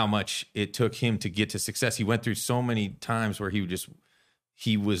and how much it took him to get to success. He went through so many times where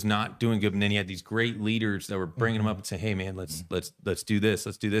he was not doing good. And then he had these great leaders that were bringing him up and saying, hey man, let's do this.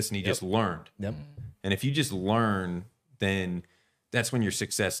 Let's do this. And he just learned. And if you just learn, then that's when your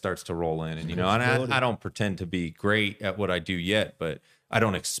success starts to roll in. And, you know, and I don't pretend to be great at what I do yet, but I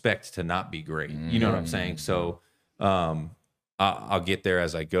don't expect to not be great. You know what I'm saying? So, I'll get there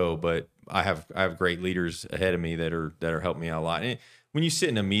as I go, but I have great leaders ahead of me that are helping me out a lot. And when you sit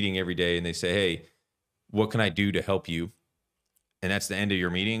in a meeting every day and they say, hey, what can I do to help you? And that's the end of your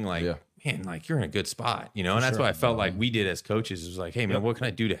meeting. Like, man, like, you're in a good spot, you know? And that's what I felt like we did as coaches. It was like, hey man, what can I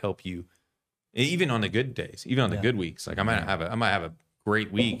do to help you? Even on the good days, even on the good weeks. Like, I might have a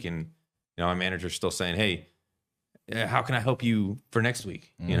great week and, you know, my manager's still saying, hey, how can I help you for next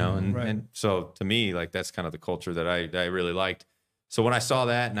week? You know? And so to me, like, that's kind of the culture that I really liked. So when I saw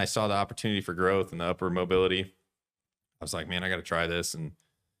that and I saw the opportunity for growth and the upper mobility, I was like, man, I got to try this.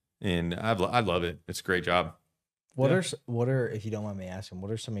 And I love it. It's a great job. What are, if you don't mind me asking,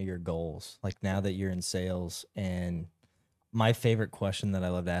 what are some of your goals? Like, now that you're in sales, and my favorite question that I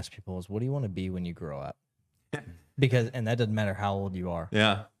love to ask people is, what do you want to be when you grow up? And that doesn't matter how old you are.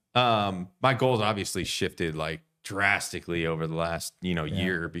 Yeah. My goals obviously shifted like drastically over the last, you know,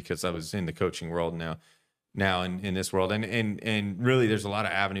 year, because I was in the coaching world now in this world. And really there's a lot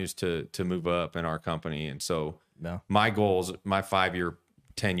of avenues to move up in our company. And so my goals, my 5-year,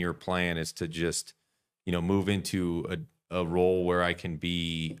 10-year plan is to just, you know, move into a role where I can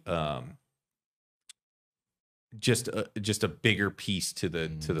be, just a bigger piece to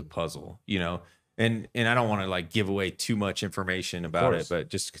the puzzle, you know, and I don't want to like give away too much information about it, but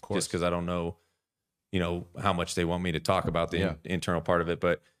just because I don't know, you know, how much they want me to talk about the internal part of it.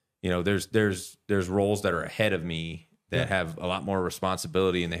 But, you know, there's roles that are ahead of me that have a lot more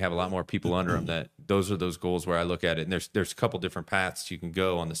responsibility and they have a lot more people under them. That those are those goals where I look at it. And there's a couple different paths you can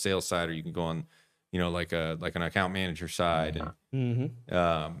go on the sales side, or you can go on, you know, like an account manager side. And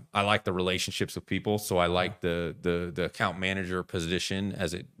I like the relationships with people. So I like the account manager position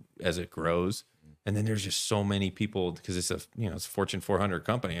as it grows. And then there's just so many people, because it's a Fortune 400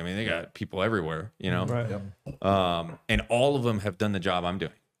 company. I mean, they got people everywhere, you know? Right. And all of them have done the job I'm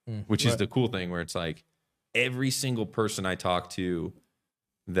doing, which is the cool thing, where it's like every single person I talk to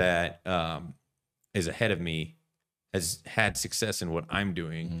that is ahead of me has had success in what I'm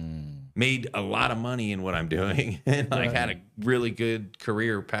doing, made a lot of money in what I'm doing, and like had a really good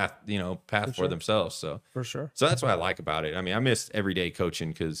career path, for themselves. So For sure. So that's what I like about it. I mean, I miss everyday coaching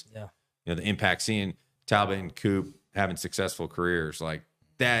because, you know, the impact, seeing Talbot and Coop having successful careers, like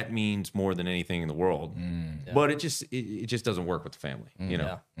that means more than anything in the world. But it just doesn't work with the family, you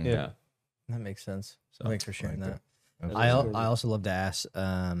know? Yeah. That makes sense. So thanks for sharing that. I also love to ask,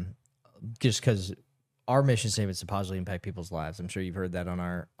 just because our mission statement is to positively impact people's lives. I'm sure you've heard that on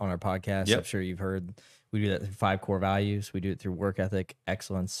our podcast. Yep. I'm sure you've heard we do that through 5 core values. We do it through work ethic,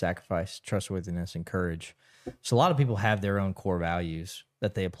 excellence, sacrifice, trustworthiness, and courage. So a lot of people have their own core values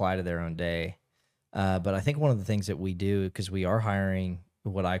that they apply to their own day. But I think one of the things that we do, because we are hiring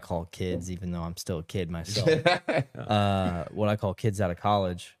what I call kids, even though I'm still a kid myself, what I call kids out of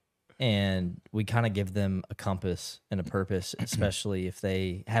college. And we kind of give them a compass and a purpose, especially if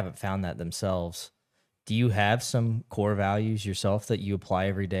they haven't found that themselves. Do you have some core values yourself that you apply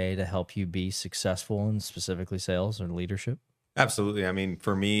every day to help you be successful in specifically sales or leadership? Absolutely. I mean,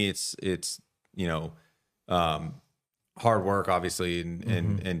 for me, it's hard work, obviously,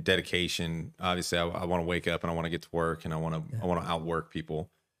 and dedication. Obviously, I want to wake up and I want to get to work, and I want to outwork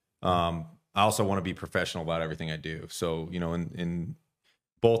people. I also want to be professional about everything I do. So, you know, in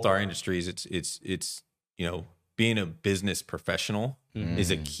both our industries, it's you know, being a business professional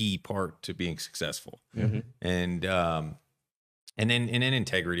is a key part to being successful. And then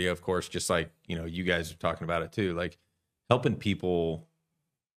integrity, of course, just like, you know, you guys are talking about it too, like helping people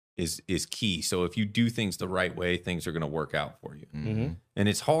is key. So if you do things the right way, things are going to work out for you. And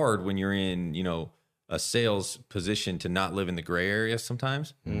it's hard when you're in, you know, a sales position to not live in the gray area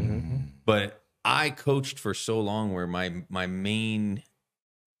sometimes. But I coached for so long where my main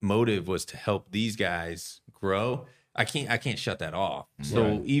motive was to help these guys grow. I can't shut that off.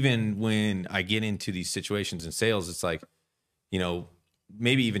 So even when I get into these situations in sales, it's like, you know,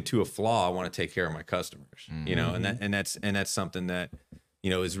 maybe even to a flaw, I want to take care of my customers, you know, and that's something that, you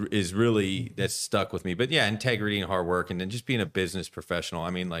know, is really, that's stuck with me. But yeah, integrity and hard work, and then just being a business professional. I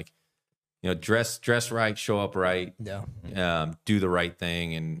mean, like, you know, dress right, show up right, do the right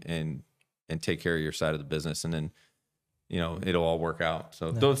thing, and take care of your side of the business, and then, you know, it'll all work out.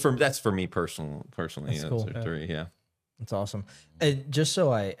 So that's for me personally. That's cool. Three, yeah. That's awesome. And just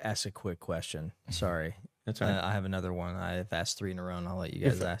so I ask a quick question. Sorry. That's all right. I have another one. I've asked 3 in a row, and I'll let you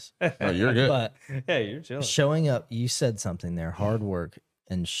guys ask. Oh, you're good. But Hey, you're chilling. showing up, you said something there, hard work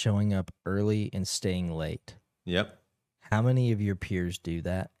and showing up early and staying late. Yep. How many of your peers do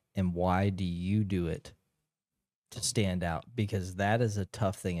that, and why do you do it to stand out? Because that is a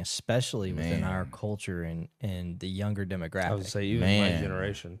tough thing, especially within our culture and the younger demographic. I would say even my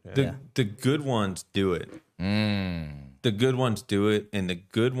generation. Yeah. The good ones do it. The good ones do it, and the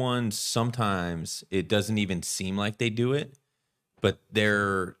good ones, sometimes it doesn't even seem like they do it, but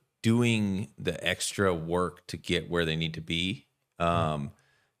they're doing the extra work to get where they need to be. And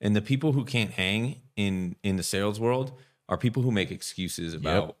the people who can't hang in the sales world are people who make excuses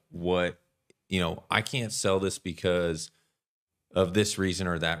about what, you know, I can't sell this because of this reason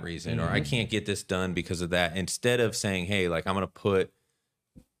or that reason, or I can't get this done because of that. Instead of saying, hey, like, I'm going to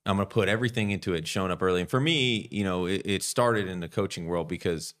put everything into it, showing up early. And for me, you know, it started in the coaching world,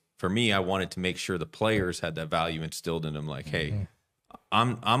 because for me, I wanted to make sure the players had that value instilled in them. Like, hey,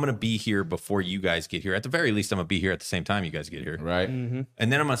 I'm going to be here before you guys get here. At the very least, I'm going to be here at the same time you guys get here. Right. And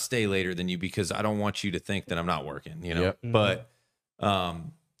then I'm going to stay later than you, because I don't want you to think that I'm not working, you know? But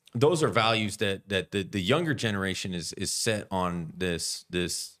those are values that the younger generation is set on, this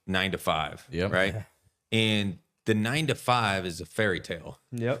 9 to 5, right? And the 9 to 5 is a fairy tale.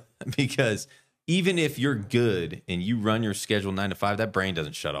 Because even if you're good and you run your schedule 9 to 5, that brain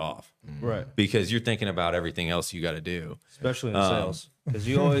doesn't shut off. Right. Because you're thinking about everything else you got to do. Especially in sales. Because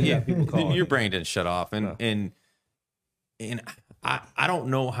you always got people calling. Your brain didn't shut off. And I don't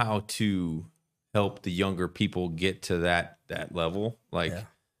know how to help the younger people get to that level. Like,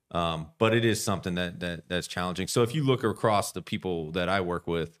 but it is something that's challenging. So if you look across the people that I work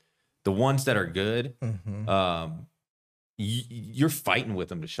with, the ones that are good, you're fighting with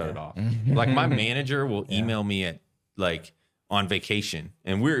them to shut it off. Like, my manager will email me at, like, on vacation,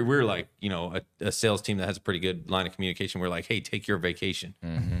 and we're like, you know, a sales team that has a pretty good line of communication. We're like, hey, take your vacation,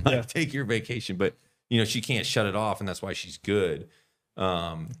 like, take your vacation. But, you know, she can't shut it off, and that's why she's good.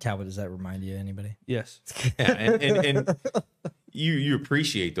 Calvin, does that remind you of anybody? Yes. Yeah, and you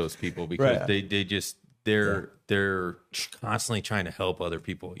appreciate those people, because they're constantly trying to help other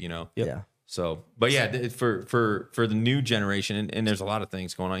people, you know? Yeah. So, but yeah, for the new generation, and there's a lot of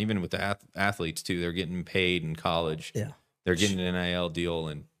things going on, even with the athletes too. They're getting paid in college. Yeah. They're getting an NIL deal,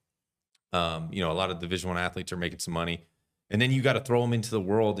 and you know, a lot of Division I athletes are making some money. And then you got to throw them into the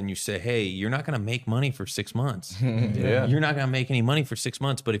world, and you say, hey, you're not going to make money for 6 months. You're not going to make any money for 6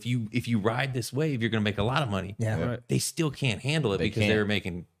 months. But if you ride this wave, you're going to make a lot of money. Yeah. Right. They still can't handle it, because they were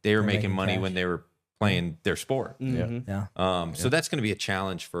making money cash when they were playing their sport. So that's going to be a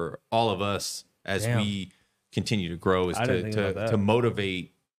challenge for all of us as we continue to grow, is to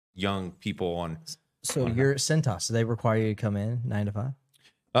motivate young people on. So you're at Centos. Do they require you to come in 9 to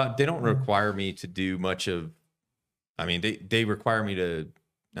 5? They don't require me to do much of. I mean, they require me to.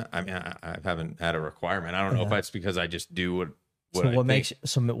 I mean, I haven't had a requirement. I don't know if that's because I just do what. What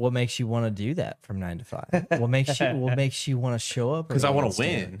makes you want to do that from 9 to 5? What makes you want to show up? Because I want to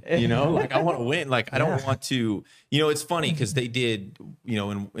win. You know, like, I want to win. Like, I don't want to. You know, it's funny, because they did. You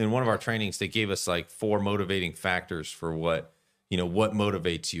know, in one of our trainings, they gave us like 4 motivating factors for what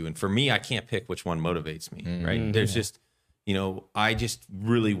motivates you. And for me, I can't pick which one motivates me. Right? There's just. You know, I just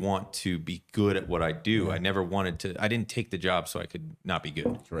really want to be good at what I do. I never wanted to. I didn't take the job so I could not be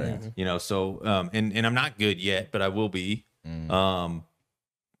good. Correct. You know, so and I'm not good yet, but I will be.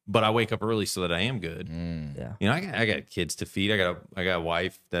 But I wake up early so that I am good. Yeah. You know, I got kids to feed. I got a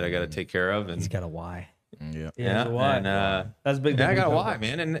wife that I got to take care of, and he's got a why. Yeah. And, that's big. I got a why,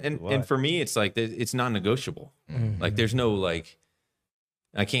 man. And for me, it's like it's non-negotiable. Like, there's no, like,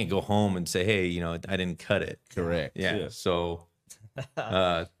 I can't go home and say, hey, you know, I didn't cut it. Correct. Yeah. So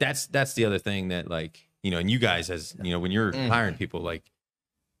that's the other thing that, like, you know, and you guys, as you know, when you're hiring people, like,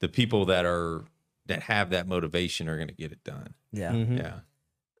 the people that have that motivation are going to get it done. Yeah. Yeah.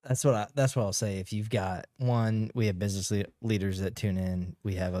 That's what I'll say. If you've got we have business leaders that tune in.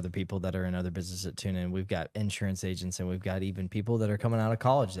 We have other people that are in other businesses that tune in. We've got insurance agents, and we've got even people that are coming out of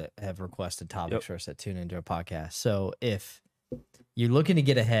college that have requested topics for us that tune into our podcast. So if you're looking to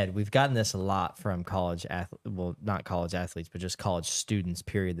get ahead, we've gotten this a lot from not college athletes, but just college students,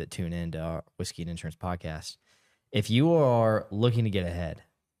 period, that tune into our Whiskey and Insurance podcast. if you are looking to get ahead,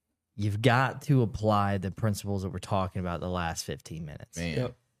 you've got to apply the principles that we're talking about the last 15 minutes. Man.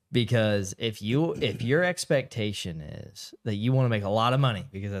 Yep. Because if your expectation is that you want to make a lot of money,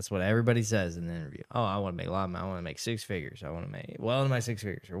 because that's what everybody says in the interview. Oh, I want to make a lot of money. I want to make 6 figures. I want to make well into my 6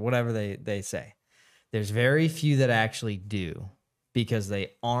 figures, or whatever they say. There's very few that actually do, because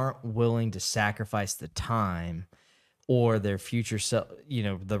they aren't willing to sacrifice the time or their future self,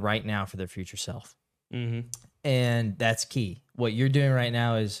 the right now for their future self. Mm-hmm. And that's key. What you're doing right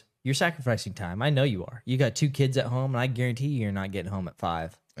now is you're sacrificing time. I know you are. You got 2 kids at home, and I guarantee you're not getting home at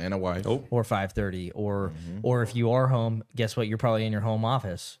 5. And a wife. Or 5:30, or if you are home, guess what? You're probably in your home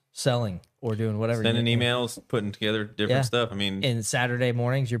office selling or doing whatever. Sending emails, putting together different stuff. I mean, and Saturday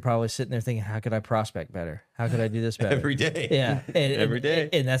mornings, you're probably sitting there thinking, how could I prospect better? How could I do this better? every day. Yeah. Every day.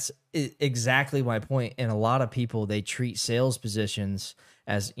 And that's exactly my point. And a lot of people, they treat sales positions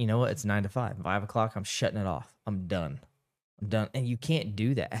as, you know what, it's 9 to 5. 5 o'clock, I'm shutting it off. I'm done. And you can't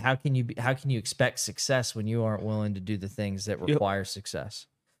do that. How can you expect success when you aren't willing to do the things that require success?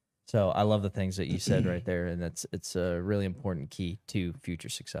 So I love the things that you said right there, and it's a really important key to future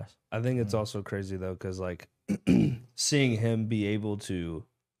success. I think it's also crazy though, because like seeing him be able to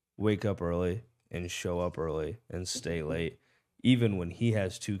wake up early and show up early and stay late, even when he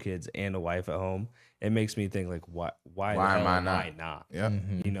has 2 kids and a wife at home, it makes me think like, why am I not? Yeah.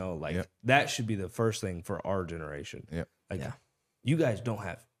 You know, like that should be the first thing for our generation. Yeah. Like you guys don't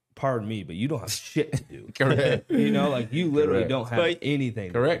have, pardon me, but you don't have shit to do. Correct. You know, like you literally Correct. don't have But-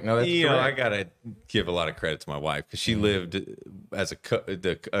 anything. Correct. No, that's you know, I correct. gotta give a lot of credit to my wife because she lived as a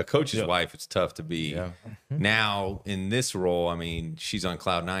coach's wife. It's tough to be now in this role. I mean, she's on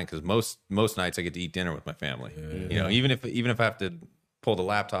cloud 9 because most nights I get to eat dinner with my family. You know, even if I have to pull the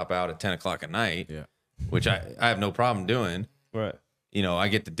laptop out at 10 o'clock at night, which I have no problem doing. Right. You know, I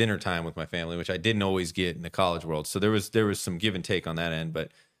get the dinner time with my family, which I didn't always get in the college world. So there was some give and take on that end,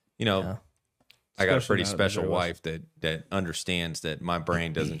 but you know. I got a Especially pretty now that special there was- wife that understands that my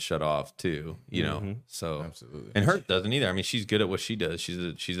brain doesn't shut off too, you know. So Absolutely. and hers doesn't either. I mean, she's good at what she does.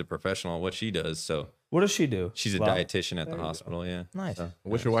 She's a professional at what she does. So What does she do? she's a Wow. dietitian at the hospital. Yeah, Nice.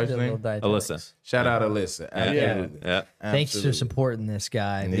 What's your wife's name? Alyssa. Shout out Alyssa. Absolutely. Yeah. Thanks for Absolutely. supporting this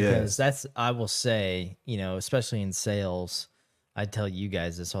guy, Yes. because that's, I will say, especially in sales, I tell you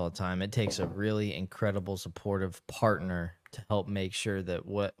guys this all the time. It takes a really incredible supportive partner to help make sure that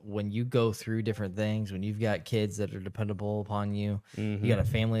when you go through different things, when you've got kids that are dependable upon you, you got a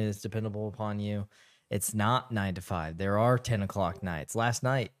family that's dependable upon you, it's not 9 to 5. There are 10 o'clock nights. Last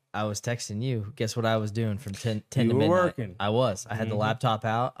night, I was texting you. Guess what I was doing from 10 to You were midnight? working. I was. I had the laptop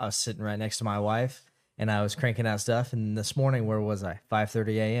out. I was sitting right next to my wife, and I was cranking out stuff. And this morning, where was I?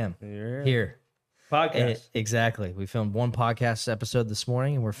 5:30 a.m. Here. Here. Podcast. Exactly. We filmed one podcast episode this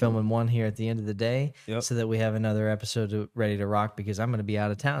morning, and we're filming one here at the end of the day, Yep. so that we have another episode ready to rock, because I'm going to be out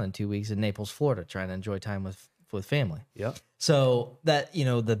of town in 2 weeks in Naples, Florida, trying to enjoy time with family. Yep. So that,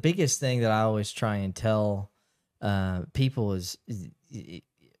 the biggest thing that I always try and tell people is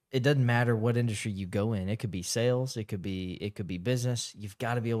it doesn't matter what industry you go in. It could be sales, it could be business. You've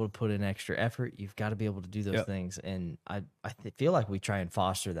got to be able to put in extra effort. You've got to be able to do those things. And I feel like we try and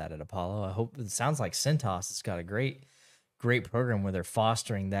foster that at Apollo. I hope it sounds like Centos has got a great program where they're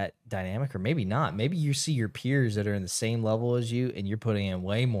fostering that dynamic, or maybe not. Maybe you see your peers that are in the same level as you, and you're putting in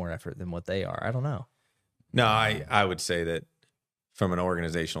way more effort than what they are. I don't know. No, I would say that from an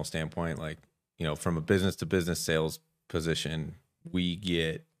organizational standpoint, like, from a business to business sales position, we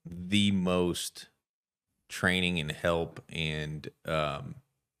get the most training and help and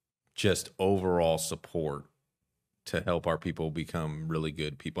just overall support to help our people become really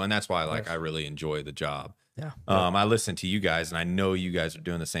good people. And that's why I really enjoy the job. Yeah. I listen to you guys, and I know you guys are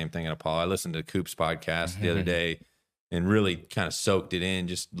doing the same thing at Apollo. I listened to Coop's podcast the other day and really kind of soaked it in,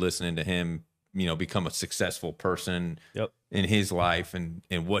 just listening to him, become a successful person in his life and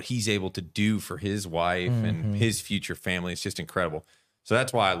what he's able to do for his wife and his future family. It's just incredible. So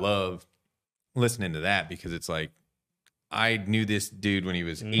that's why I love listening to that, because it's like, I knew this dude when he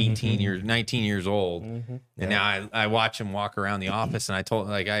was 19 years old. And now I watch him walk around the office, and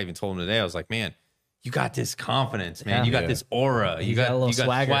I even told him today, I was like, man, you got this confidence, man. Yeah. You got this aura. You got a little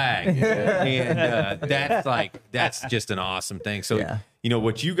swagger. swag. And that's just an awesome thing. So,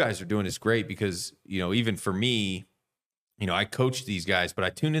 what you guys are doing is great, because, even for me, I coach these guys, but I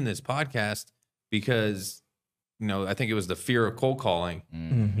tune in this podcast because I think it was the fear of cold calling.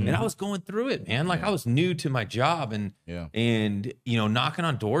 Mm-hmm. And I was going through it, man. Like I was new to my job and knocking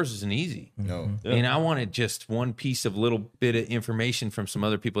on doors isn't easy. No. And I wanted just one piece of little bit of information from some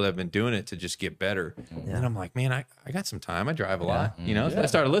other people that have been doing it to just get better. And I'm like, man, I got some time. I drive a lot, So I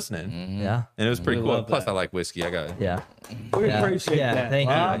started listening. Yeah. And it was pretty cool. Plus I like whiskey. I got Yeah. We appreciate that. Thank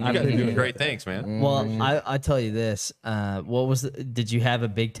you. You guys are doing great things, man. Well, I tell you this. What was? Did you have a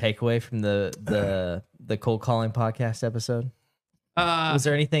big takeaway from the cold calling podcast episode? Was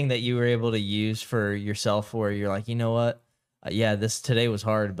there anything that you were able to use for yourself where you're like, you know what? Today was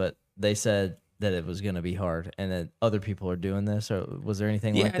hard, but they said that it was going to be hard, and that other people are doing this. Or was there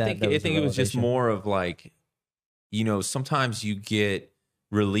anything like that? I think it was just more of like, sometimes you get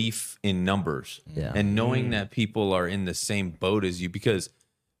relief in numbers, and knowing that people are in the same boat as you, because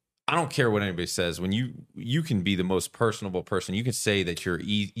I don't care what anybody says. When you can be the most personable person, you can say that you're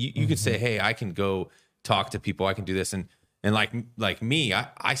easy. You can say, hey, I can go talk to people. I can do this. And like me,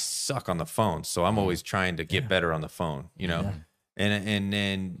 I suck on the phone. So I'm always trying to get better on the phone, and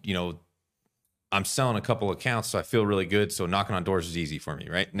then, I'm selling a couple accounts. So I feel really good. So knocking on doors is easy for me.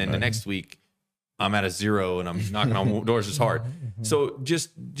 Right. And then the next week I'm at a 0 and I'm knocking on doors is hard. So just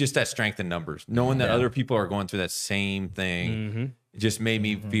that strength in numbers, knowing that other people are going through that same thing. It just made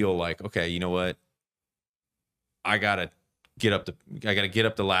me feel like, okay, you know what? I gotta get up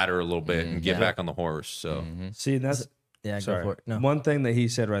the ladder a little bit and get back on the horse. So See, that's Go sorry. for it. No. One thing that he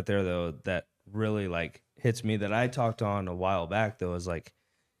said right there though that really like hits me that I talked on a while back though is like,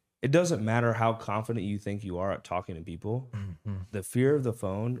 it doesn't matter how confident you think you are at talking to people. The fear of the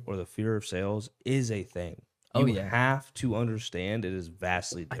phone or the fear of sales is a thing. You have to understand it is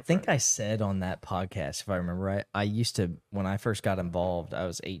vastly different. I think I said on that podcast, if I remember right, I used to, when I first got involved, I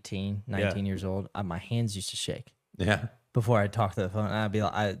was 18, 19 years old. My hands used to shake. Yeah. Before I talked to the phone, I'd be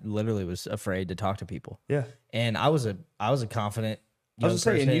like, I literally was afraid to talk to people. Yeah. And I was a confident I was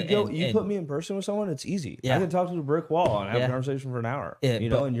young just saying, person, you put me in person with someone, it's easy. Yeah. I can talk to a brick wall and have Yeah. a conversation for an hour. Yeah,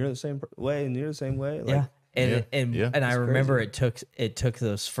 and you're the same way, and you're the same way. Like, And I remember crazy. it took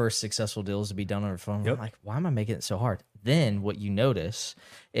those first successful deals to be done over the phone. Yep. I'm like, why am I making it so hard? Then what you notice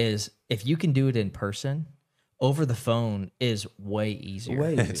is if you can do it in person, over the phone is way easier.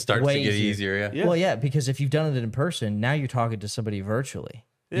 Way It starts Way to get easier. easier. Yeah. Well, yeah, because if you've done it in person, now you're talking to somebody virtually.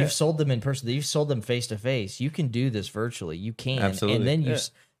 Yeah. You've sold them in person. You've sold them face to face. You can do this virtually. You can, Absolutely.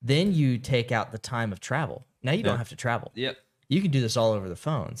 and then you take out the time of travel. Now you don't have to travel. Yep. You can do this all over the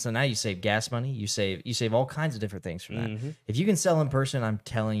phone. So now you save gas money. You save all kinds of different things from that. If you can sell in person, I'm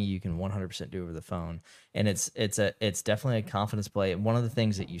telling you, you can 100% do over the phone. And it's definitely a confidence play. And one of the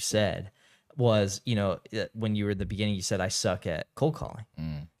things that you said was, when you were at the beginning, you said I suck at cold calling.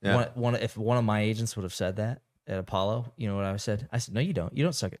 Yeah. If one of my agents would have said that at Apollo, you know what I said? I said, no, you don't. You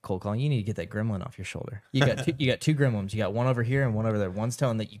don't suck at cold calling. You need to get that gremlin off your shoulder. You got two gremlins. You got one over here and one over there. One's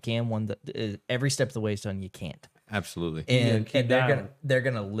telling that you can. One that every step of the way is telling you can't. Absolutely. And keep they're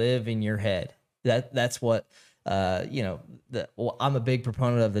gonna live in your head. That's what I'm a big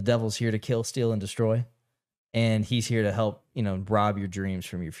proponent of. The devil's here to kill, steal, and destroy, and he's here to help rob your dreams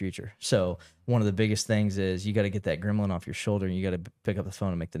from your future. So one of the biggest things is you got to get that gremlin off your shoulder, and you got to pick up the phone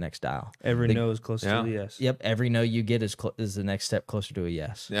and make the next dial. Every no is close to the yes. Yep, every no you get is the next step closer to a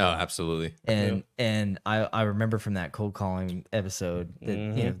yes. Yeah, absolutely. And I remember from that cold calling episode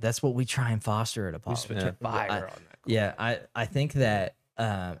that that's what we try and foster at Apollo. We spent fire on that. Yeah, I think that,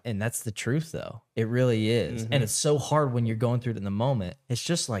 and that's the truth though. It really is, and it's so hard when you're going through it in the moment. It's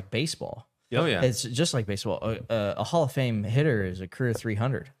just like baseball. Oh yeah. It's just like baseball. A Hall of Fame hitter is a career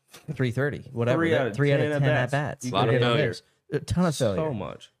 300, 330, whatever. 3 out of 10 at bats. A lot of failures. A ton of failure. So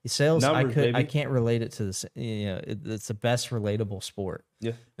much. Sales, Numbers, I baby. can't relate it to this. It's the best relatable sport.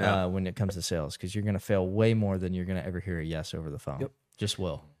 Yeah. When it comes to sales, because you're going to fail way more than you're going to ever hear a yes over the phone. Yep. Just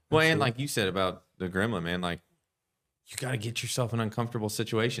will. Well, and like you said about the gremlin, man, like you got to get yourself in uncomfortable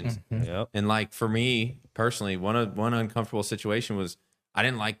situations. Yep. And like for me personally, one uncomfortable situation was I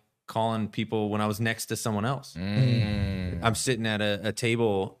didn't like calling people when I was next to someone else. I'm sitting at a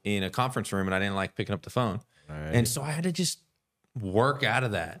table in a conference room and I didn't like picking up the phone. Right. And so I had to just work out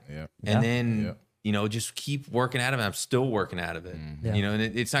of that. Yeah. And then, just keep working out of it. I'm still working out of it. Yeah. And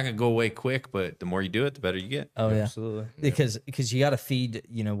it's not going to go away quick, but the more you do it, the better you get. Oh yeah. Absolutely. Because you got to feed.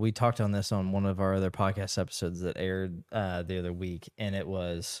 We talked on this on one of our other podcast episodes that aired the other week, and it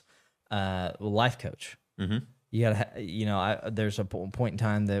was life coach. You gotta, there's a point in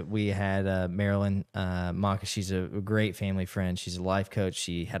time that we had Marilyn Maka. She's a great family friend. She's a life coach.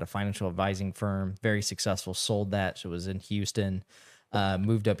 She had a financial advising firm, very successful. Sold that. She was in Houston.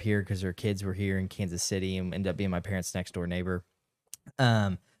 Moved up here because her kids were here in Kansas City, and ended up being my parents' next door neighbor.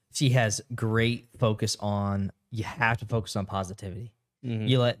 She has great focus on you have to focus on positivity. Mhm.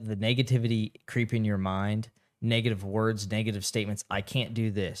 You let the negativity creep in your mind, negative words, negative statements. I can't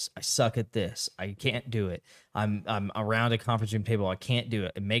do this. I suck at this. I can't do it. I'm around a conference room table. I can't do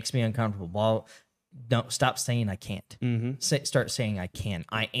it. It makes me uncomfortable. Well, don't stop saying I can't. Start saying I can.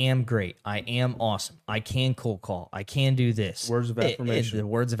 I am great. I am awesome. I can cold call. I can do this. Words of affirmation. The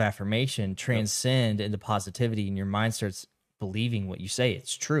words of affirmation transcend into positivity, and your mind starts believing what you say.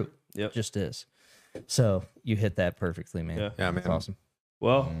 It's true. Yep. It just is. So you hit that perfectly, man. Yeah. Yeah, man. That's awesome.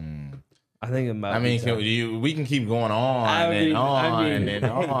 Well, I think it might. I mean, be time. we can keep going on and on and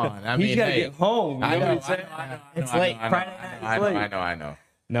on. I mean, he's gotta get home. You I know know, what I'm saying? It's late. Friday night. I know.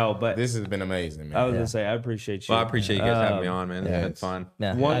 No, but This has been amazing, man. I was gonna say I appreciate you. Well, I appreciate you guys having me on, man. It's been fun.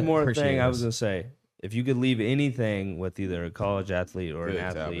 Yeah, I One more appreciate thing I this. was gonna say: if you could leave anything with either a college athlete or Good,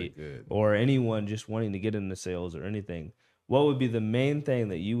 an Tyler, athlete good. or anyone just wanting to get into sales or anything, what would be the main thing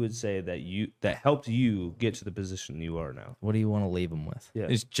that you would say that helped you get to the position you are now? What do you want to leave them with? Yeah.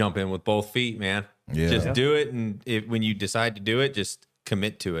 Just jump in with both feet, man. Yeah. Just do it, and when you decide to do it, just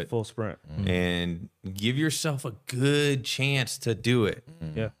commit to it Full sprint. and give yourself a good chance to do it.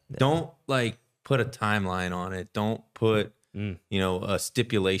 Yeah. Don't like put a timeline on it. Don't put a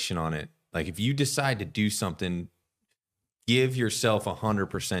stipulation on it. Like if you decide to do something, give yourself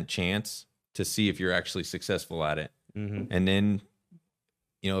 100% chance to see if you're actually successful at it. And then,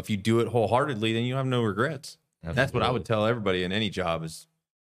 if you do it wholeheartedly, then you have no regrets. That's what I would tell everybody in any job is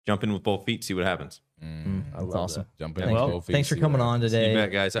jump in with both feet, see what happens. That's awesome. Jump in. Thanks, with both feet, thanks for see coming what on happens. today. You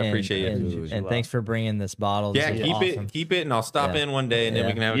bet, guys. I appreciate it. And thanks for bringing this bottle. This Yeah, is keep awesome. it, and I'll stop Yeah. in one day, and then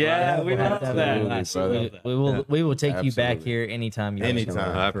we can have a Yeah, we love Absolutely, that. brother. We will take you back Absolutely. here anytime you want to come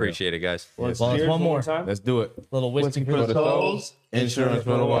Anytime. on, I for real. appreciate it, guys. Let's Well, cheers one more. time. Let's do it. Little whiskey For the souls, Insurance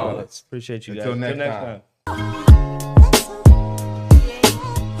for the wallets. Appreciate you guys. Until next Till time. time.